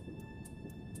push,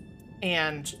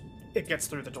 and it gets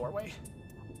through the doorway.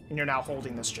 And you're now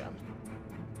holding this gem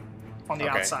on the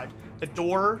outside. The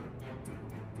door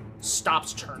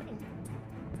stops turning.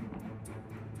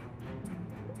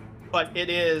 But it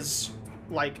is,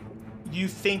 like, you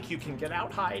think you can get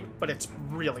out, Hyde, but it's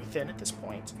really thin at this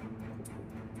point.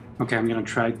 Okay, I'm going to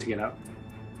try to get out.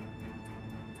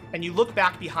 And you look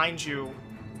back behind you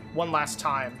one last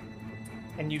time,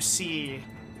 and you see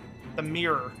the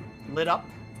mirror lit up,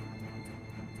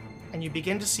 and you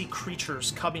begin to see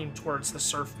creatures coming towards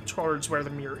towards where the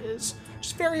mirror is.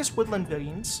 Just various woodland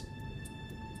beings.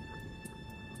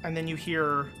 And then you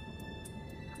hear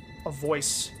a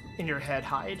voice in your head,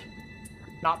 Hyde.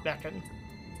 Not Beckon,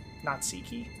 not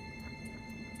Siki.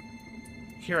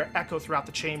 You hear it echo throughout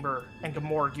the chamber, and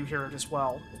Gamorg, you hear it as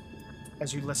well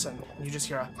as you listen. And you just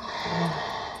hear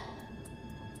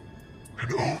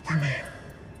an opening.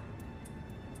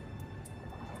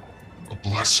 A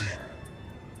blessing.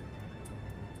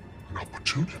 An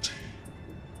opportunity.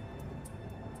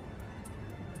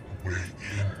 A way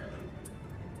in.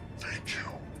 Thank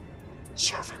you,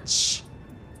 servants.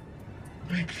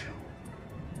 Thank you.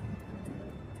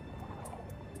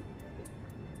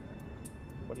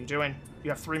 What are you doing?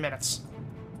 You have 3 minutes.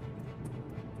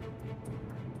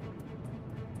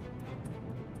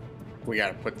 We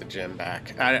gotta put the gem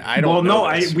back. I don't. Well, no,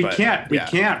 we can't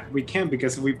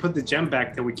because if we put the gem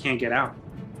back, then we can't get out.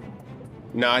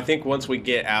 No, I think once we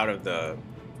get out of the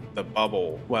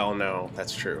bubble. Well, no,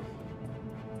 that's true.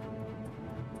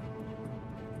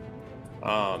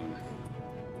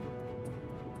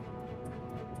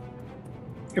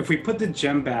 If we put the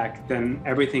gem back, then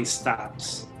everything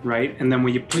stops, right? And then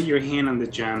when you put your hand on the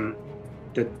gem,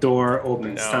 the door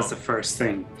opens. No. That's the first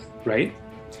thing, right?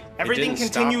 Everything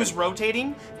continues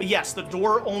rotating, but yes, the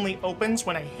door only opens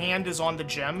when a hand is on the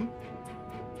gem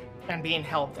and being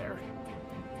held there.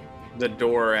 The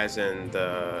door as in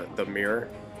the mirror?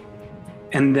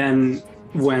 And then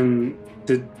when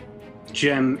the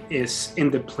gem is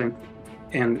in the plinth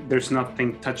and there's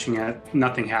nothing touching it,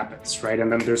 nothing happens, right?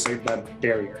 And then there's like that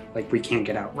barrier, like we can't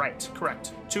get out. Right,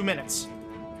 correct. 2 minutes.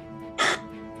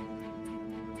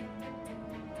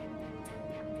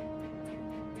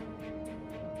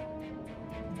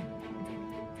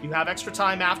 You have extra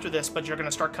time after this, but you're going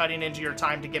to start cutting into your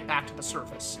time to get back to the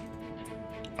surface.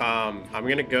 I'm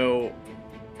gonna go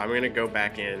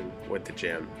back in with the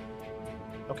gem.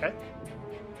 Okay.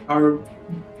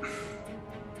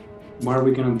 What are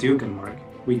we gonna do, Gamorg?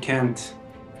 We can't.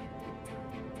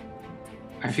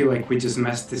 I feel like we just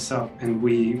messed this up, and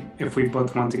if we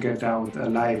both want to get out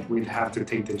alive, we'd have to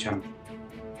take the gem.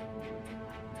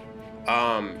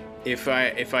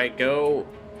 If I go,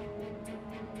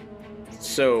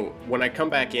 so when I come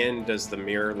back in, is the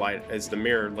mirror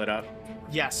lit up?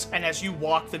 Yes, and as you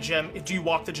walk the gem, do you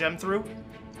walk the gem through?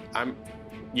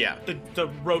 Yeah. The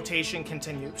rotation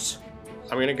continues.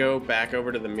 I'm gonna go back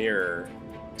over to the mirror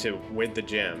with the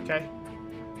gem. Okay.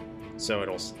 So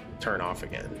it'll turn off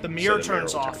again. The mirror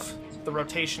turns off. The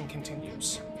rotation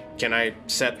continues. Can I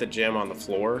set the gem on the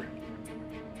floor?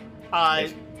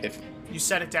 If you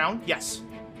set it down, yes.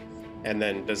 And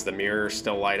then does the mirror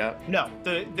still light up? No.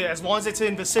 As long as it's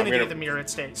in vicinity of the mirror, it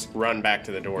stays. Run back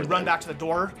to the door. Run back to the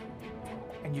door,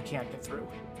 and you can't get through.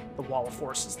 The wall of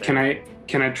force is there.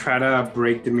 Can I try to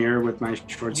break the mirror with my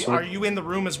short sword? Are you in the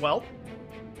room as well?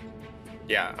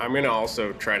 Yeah, I'm gonna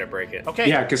also try to break it. Okay.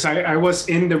 Yeah, because I was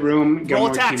in the room.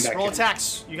 Roll attacks. Roll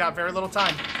attacks. You got very little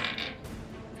time.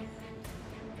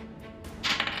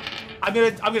 I'm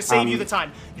gonna save you the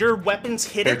time. Your weapons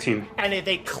hit 13. it, and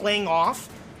they cling off.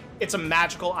 It's a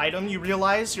magical item. You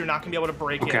realize you're not gonna be able to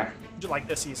break it like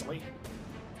this easily.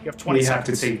 You have 20 seconds.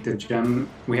 We have to take the gem.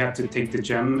 We have to take the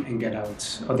gem and get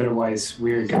out. Otherwise,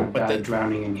 we're gonna die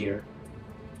drowning in here.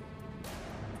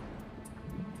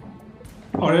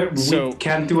 Or we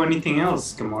can't do anything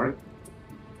else, Gamora.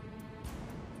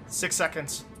 6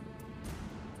 seconds.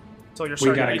 So you're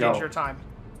starting to get your time.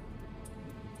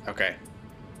 Okay.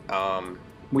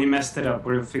 We messed it up.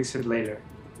 We'll fix it later.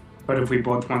 But if we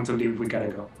both want to leave, we gotta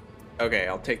go. Okay,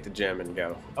 I'll take the gem and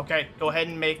go. Okay, go ahead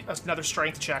and make another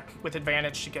strength check with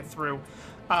advantage to get through.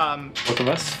 Both of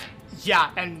us? Yeah,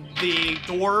 and the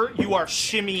door, you are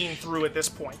shimmying through at this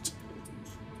point.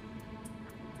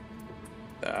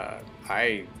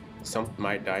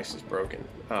 My dice is broken.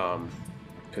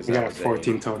 Because we got a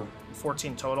 14 total.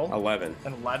 14 total? 11.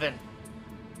 And 11.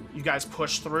 You guys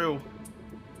push through.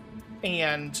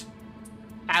 And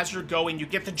as you're going, you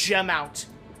get the gem out.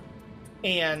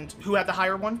 And who had the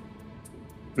higher one?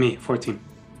 Me, 14.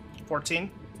 14?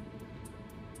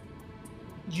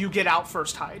 You get out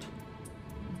first, Hyde.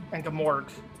 And Gamorg,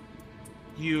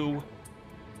 you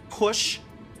push.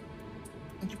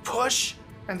 And you push.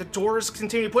 And the doors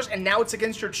continue to push. And now it's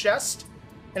against your chest.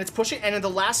 And it's pushing. And in the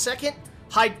last second,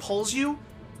 Hyde pulls you.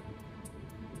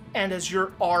 And as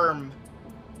your arm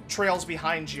trails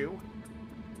behind you,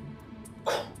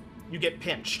 you get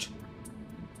pinched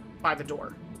by the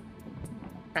door.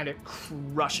 And it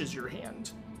crushes your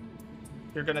hand.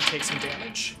 You're gonna take some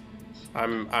damage.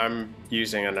 I'm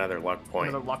using another luck point.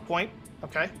 Another luck point?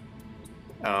 Okay.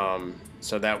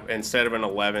 So that instead of an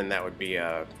 11, that would be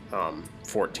a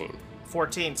 14.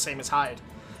 14, same as Hyde.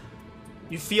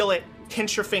 You feel it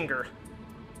pinch your finger.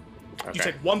 Okay. You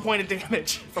take 1 point of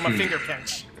damage from a finger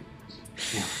pinch.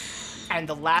 And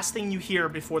the last thing you hear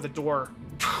before the door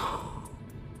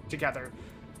together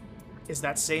is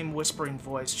that same whispering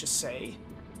voice just say,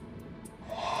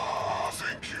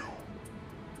 thank you.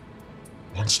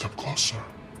 One step closer.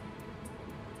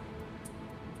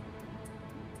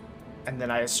 And then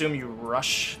I assume you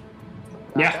rush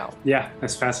back out. Yeah,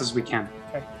 as fast as we can.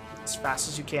 Okay, as fast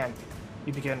as you can.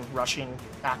 You begin rushing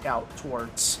back out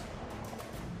towards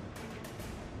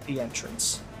the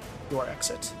entrance, your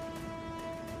exit.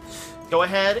 Go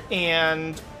ahead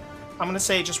and I'm going to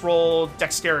say just roll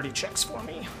dexterity checks for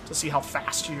me to see how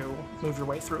fast you move your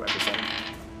way through everything.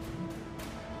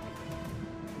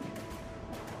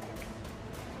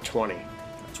 20.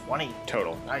 20.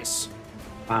 Total. Nice.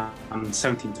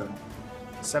 17 total.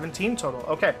 17 total.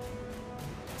 Okay.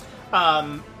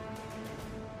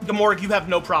 Gamorg, you have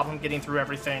no problem getting through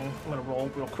everything. I'm going to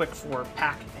roll real quick for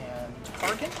Pack and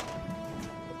Hargan.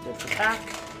 Good for Pack.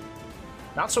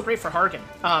 Not so great for Hargan.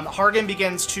 Hargan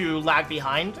begins to lag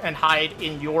behind and hide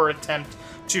in your attempt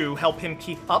to help him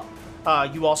keep up.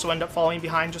 You also end up falling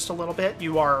behind just a little bit.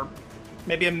 You are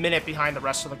maybe a minute behind the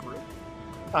rest of the group.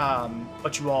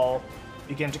 But you all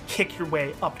begin to kick your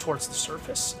way up towards the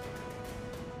surface.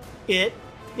 It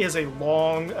is a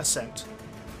long ascent.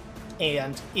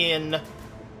 And in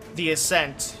the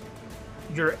ascent,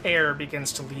 your air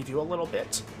begins to leave you a little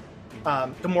bit.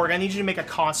 Gamorg, I need you to make a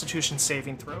Constitution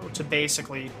saving throw to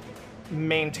basically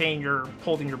maintain your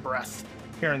holding your breath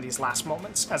here in these last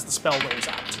moments as the spell wears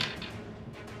out.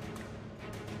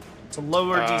 It's a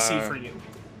lower DC for you.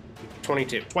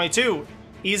 22. 22.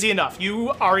 Easy enough. You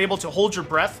are able to hold your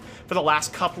breath for the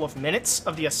last couple of minutes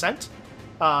of the ascent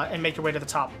and make your way to the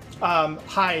top.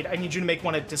 Hyde, I need you to make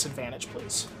one at disadvantage,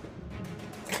 please.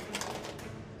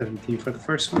 17 for the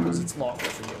first one. Because it's longer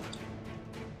for you.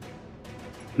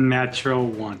 Natural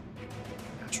 1.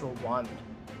 Natural 1.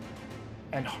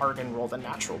 And Hargan rolled a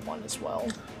natural 1 as well.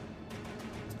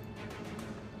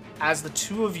 As the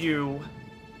two of you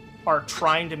are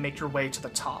trying to make your way to the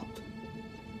top,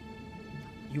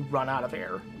 you run out of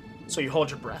air. So you hold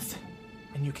your breath,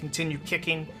 and you continue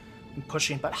kicking and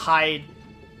pushing, but Hyde,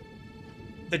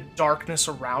 the darkness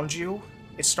around you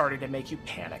is starting to make you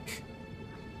panic.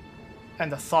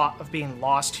 And the thought of being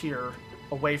lost here,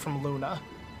 away from Luna,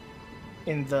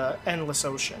 in the endless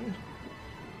ocean,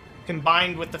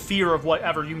 combined with the fear of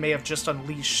whatever you may have just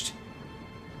unleashed,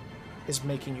 is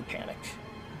making you panic.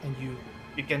 And you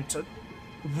begin to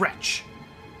retch.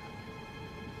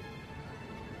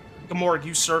 Gamorg,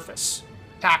 you surface.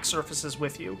 Pack surfaces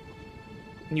with you.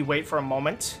 And you wait for a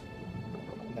moment.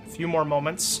 And then a few more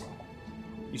moments.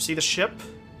 You see the ship.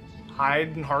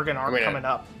 Hyde and Hargan aren't coming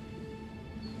up.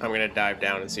 I'm going to dive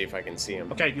down and see if I can see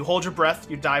him. Okay, you hold your breath.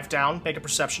 You dive down. Make a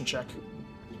perception check.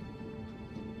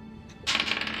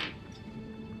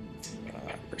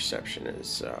 Perception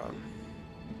is...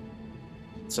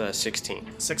 it's a 16.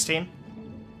 16.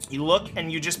 You look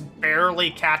and you just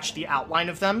barely catch the outline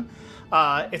of them.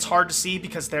 It's hard to see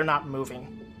because they're not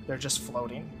moving. They're just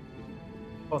floating.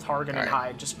 Both Hargan and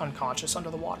Hyde just unconscious under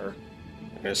the water.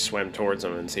 I'm going to swim towards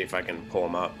them and see if I can pull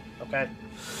them up. Okay.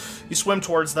 You swim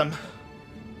towards them.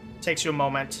 Takes you a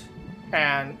moment.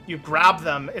 And you grab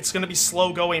them. It's going to be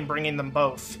slow going bringing them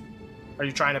both. Are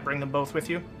you trying to bring them both with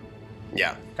you?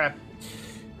 Yeah. Okay.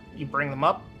 You bring them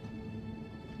up.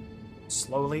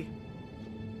 Slowly.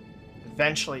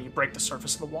 Eventually, you break the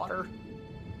surface of the water.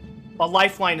 A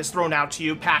lifeline is thrown out to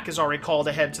you. Pack is already called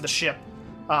ahead to the ship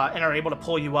and are able to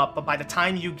pull you up. But by the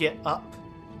time you get up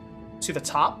to the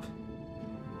top,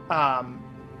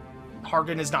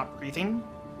 Hargan is not breathing.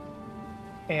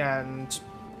 And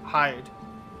Hyde,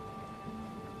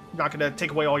 I'm not going to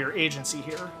take away all your agency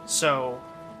here. So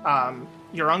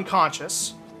you're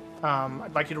unconscious.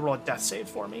 I'd like you to roll a death save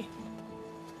for me.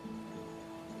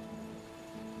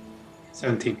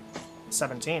 17.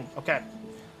 17. Okay.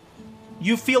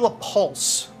 You feel a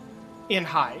pulse in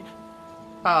Hyde,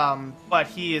 but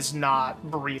he is not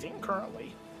breathing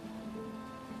currently.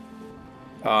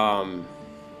 Can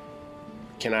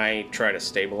I try to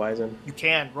stabilize him? You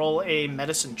can. Roll a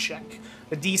medicine check.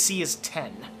 The DC is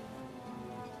 10.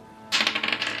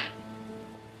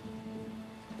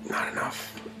 Not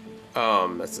enough.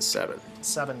 That's a 7.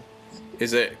 7.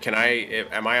 Is it,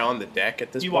 am I on the deck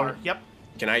at this point? You are, yep.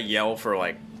 Can I yell for,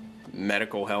 like,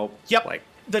 medical help? Yep. Like,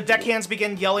 the deckhands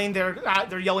begin yelling.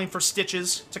 They're yelling for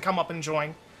Stitches to come up and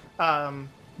join.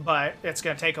 But it's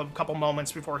going to take a couple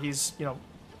moments before he's,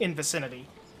 in vicinity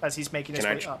as he's making his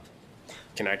way up.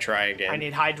 Can I try again? I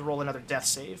need Hyde to roll another death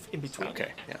save in between.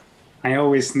 Okay, yeah. I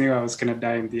always knew I was going to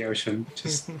die in the ocean.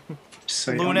 Just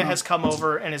so Luna has come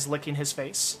over and is licking his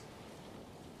face.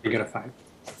 You got a 5.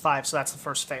 5, so that's the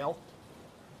first fail.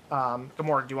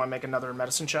 Gamora, do you want to make another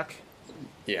medicine check?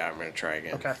 Yeah, I'm going to try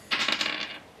again. Okay.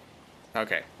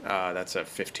 Okay, that's a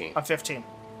 15. A 15.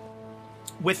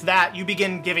 With that, you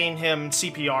begin giving him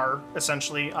CPR,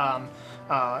 essentially,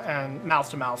 and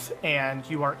mouth-to-mouth, and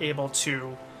you are able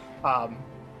to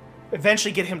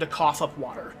eventually get him to cough up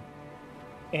water.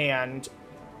 And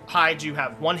Hyde, you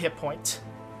have 1 hit point,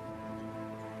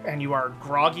 and you are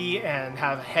groggy and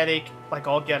have a headache like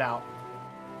all get out,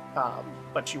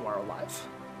 but you are alive.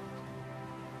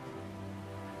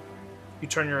 You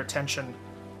turn your attention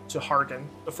to Hargan,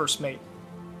 the first mate,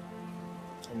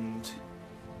 and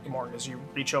Gamorg, as you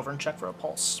reach over and check for a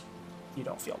pulse, you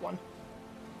don't feel one.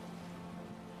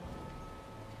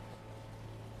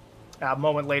 A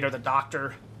moment later, the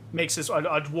doctor makes a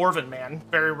dwarven man,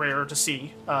 very rare to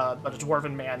see, but a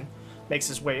dwarven man makes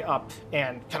his way up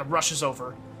and kind of rushes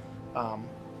over,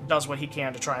 does what he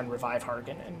can to try and revive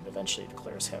Hargan, and eventually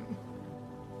declares him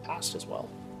passed as well.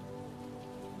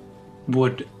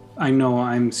 I know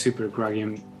I'm super groggy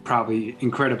and probably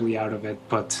incredibly out of it,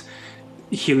 but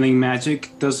healing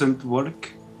magic doesn't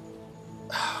work?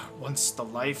 Once the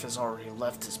life has already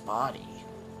left his body.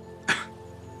 You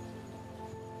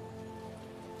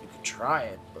could try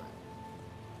it, but...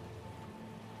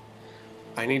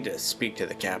 I need to speak to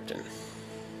the captain.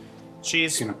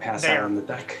 She's gonna pass there. out on the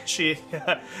deck. She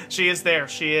is there.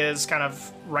 She is kind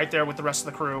of right there with the rest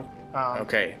of the crew.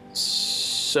 Okay,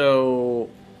 so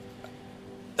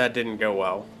that didn't go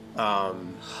well.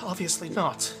 Obviously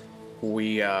not.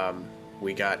 We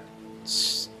got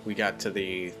to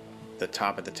the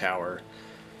top of the tower,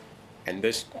 and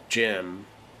this gem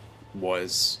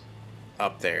was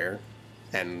up there,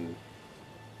 and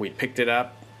we picked it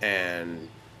up and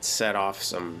set off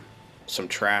some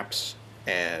traps,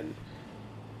 and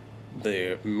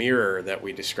the mirror that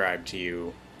we described to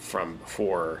you from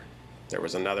before, there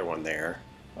was another one there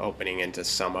opening into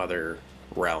some other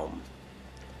realm,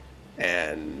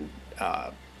 and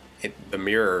the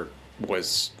mirror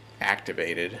was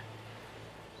activated,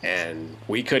 and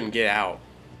we couldn't get out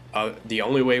the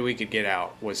only way we could get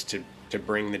out was to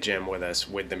bring the gem with us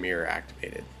with the mirror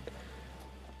activated.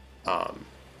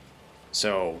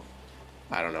 So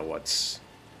I don't know what's...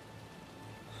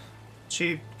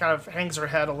 She kind of hangs her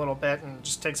head a little bit and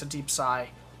just takes a deep sigh.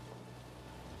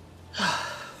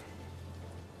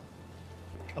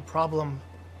 A problem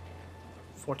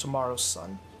for tomorrow's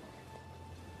sun.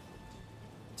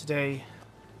 Today,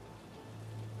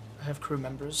 I have crew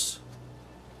members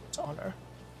to honor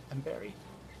and bury.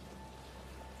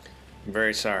 I'm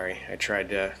very sorry. I tried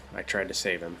to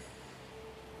save him.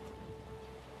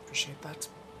 Appreciate that.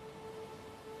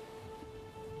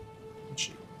 And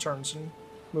she turns and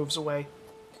moves away.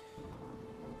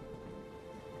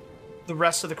 The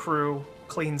rest of the crew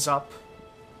cleans up,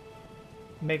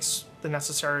 makes the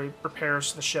necessary repairs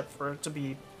to the ship for it to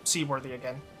be seaworthy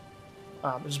again,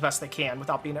 as best they can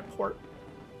without being at port.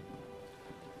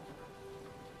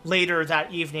 Later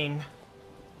that evening,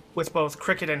 with both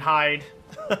Cricket and Hyde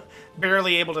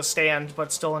barely able to stand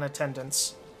but still in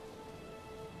attendance,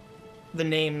 the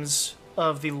names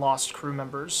of the lost crew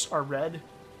members are read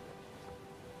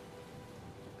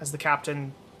as the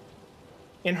captain,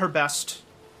 in her best,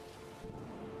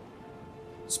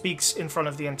 speaks in front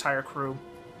of the entire crew.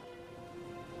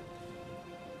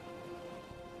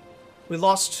 We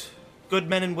lost good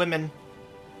men and women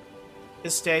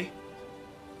this day.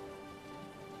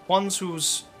 Ones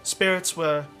whose spirits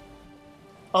were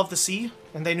of the sea,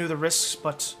 and they knew the risks,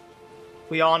 but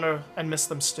we honor and miss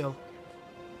them still.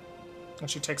 And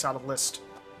she takes out a list.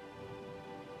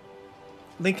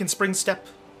 Lincoln Springstep,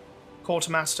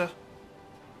 Quartermaster,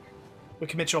 we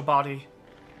commit your body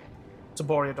to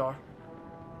Boreador.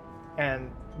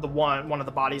 And the one of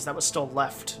the bodies that was still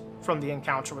left from the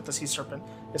encounter with the sea serpent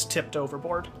is tipped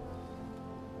overboard.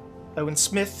 Owen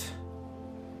Smith,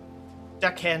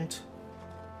 deckhand,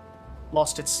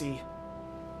 lost at sea.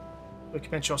 We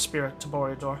commit your spirit to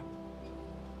Boreador.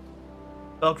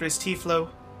 Belgrace Tiflo,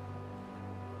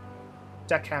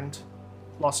 deckhand,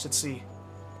 lost at sea.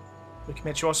 We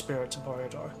commit your spirit to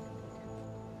Boreador.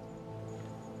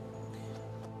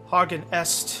 Hargan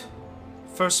Est,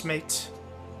 first mate,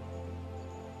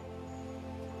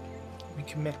 we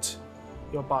commit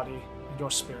your body and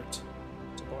your spirit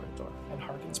to Boreador. And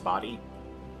Hargan's body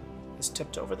is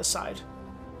tipped over the side.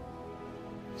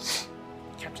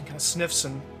 The captain kind of sniffs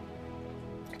and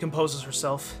composes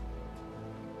herself.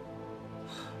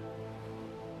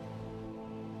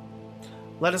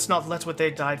 Let us not let what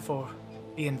they died for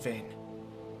be in vain.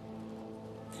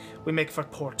 We make for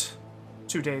port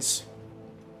 2 days.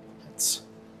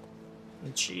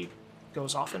 And she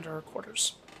goes off into her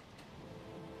quarters.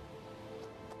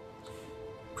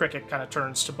 Cricket kind of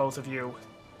turns to both of you.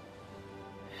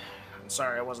 I'm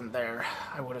sorry I wasn't there.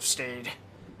 I would have stayed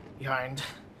behind.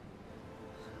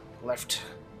 Left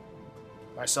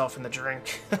myself in the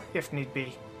drink, if need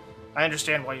be. I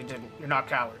understand why you didn't. You're not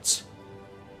cowards.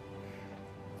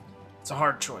 It's a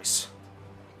hard choice.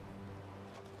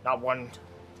 Not one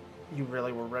you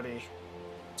really were ready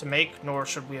to make, nor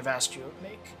should we have asked you to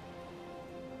make.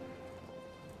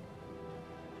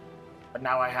 But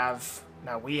now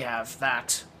we have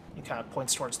that. He kind of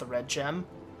points towards the red gem.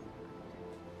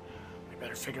 We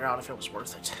better figure out if it was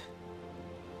worth it.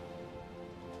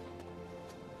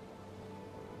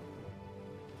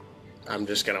 I'm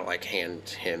just gonna hand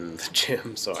him the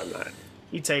gem so I'm not...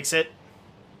 He takes it.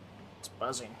 It's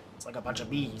buzzing. It's like a bunch of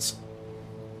bees.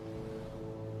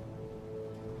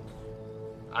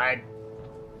 I'm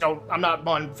not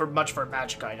one for much for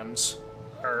magic items.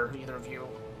 Are either of you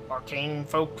arcane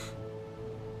folk?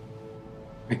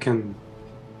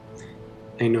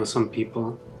 I know some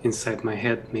people inside my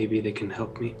head. Maybe they can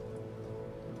help me.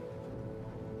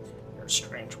 You're a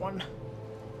strange one.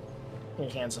 He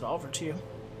hands it over to you.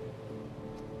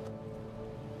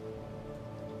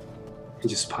 I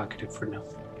just pocket it for now.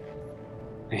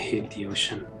 I hate the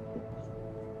ocean.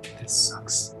 This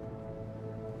sucks.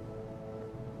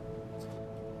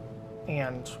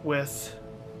 And with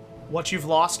what you've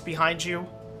lost behind you,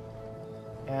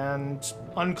 and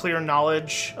unclear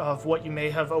knowledge of what you may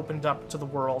have opened up to the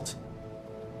world,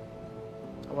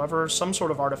 however, some sort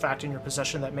of artifact in your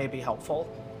possession that may be helpful.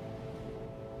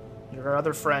 Your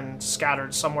other friend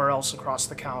scattered somewhere else across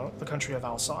the country of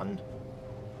Alsan.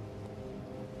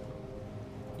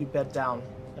 You bed down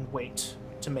and wait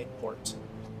to make port.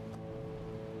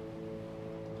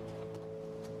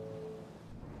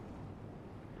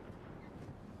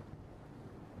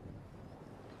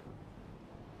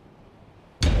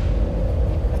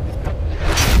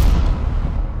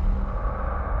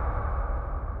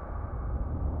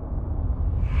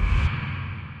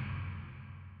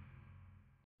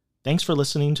 Thanks for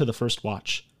listening to The First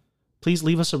Watch. please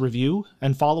leave us a review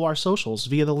and follow our socials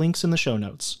via the links in the show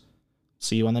notes.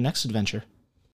 See you on the next adventure.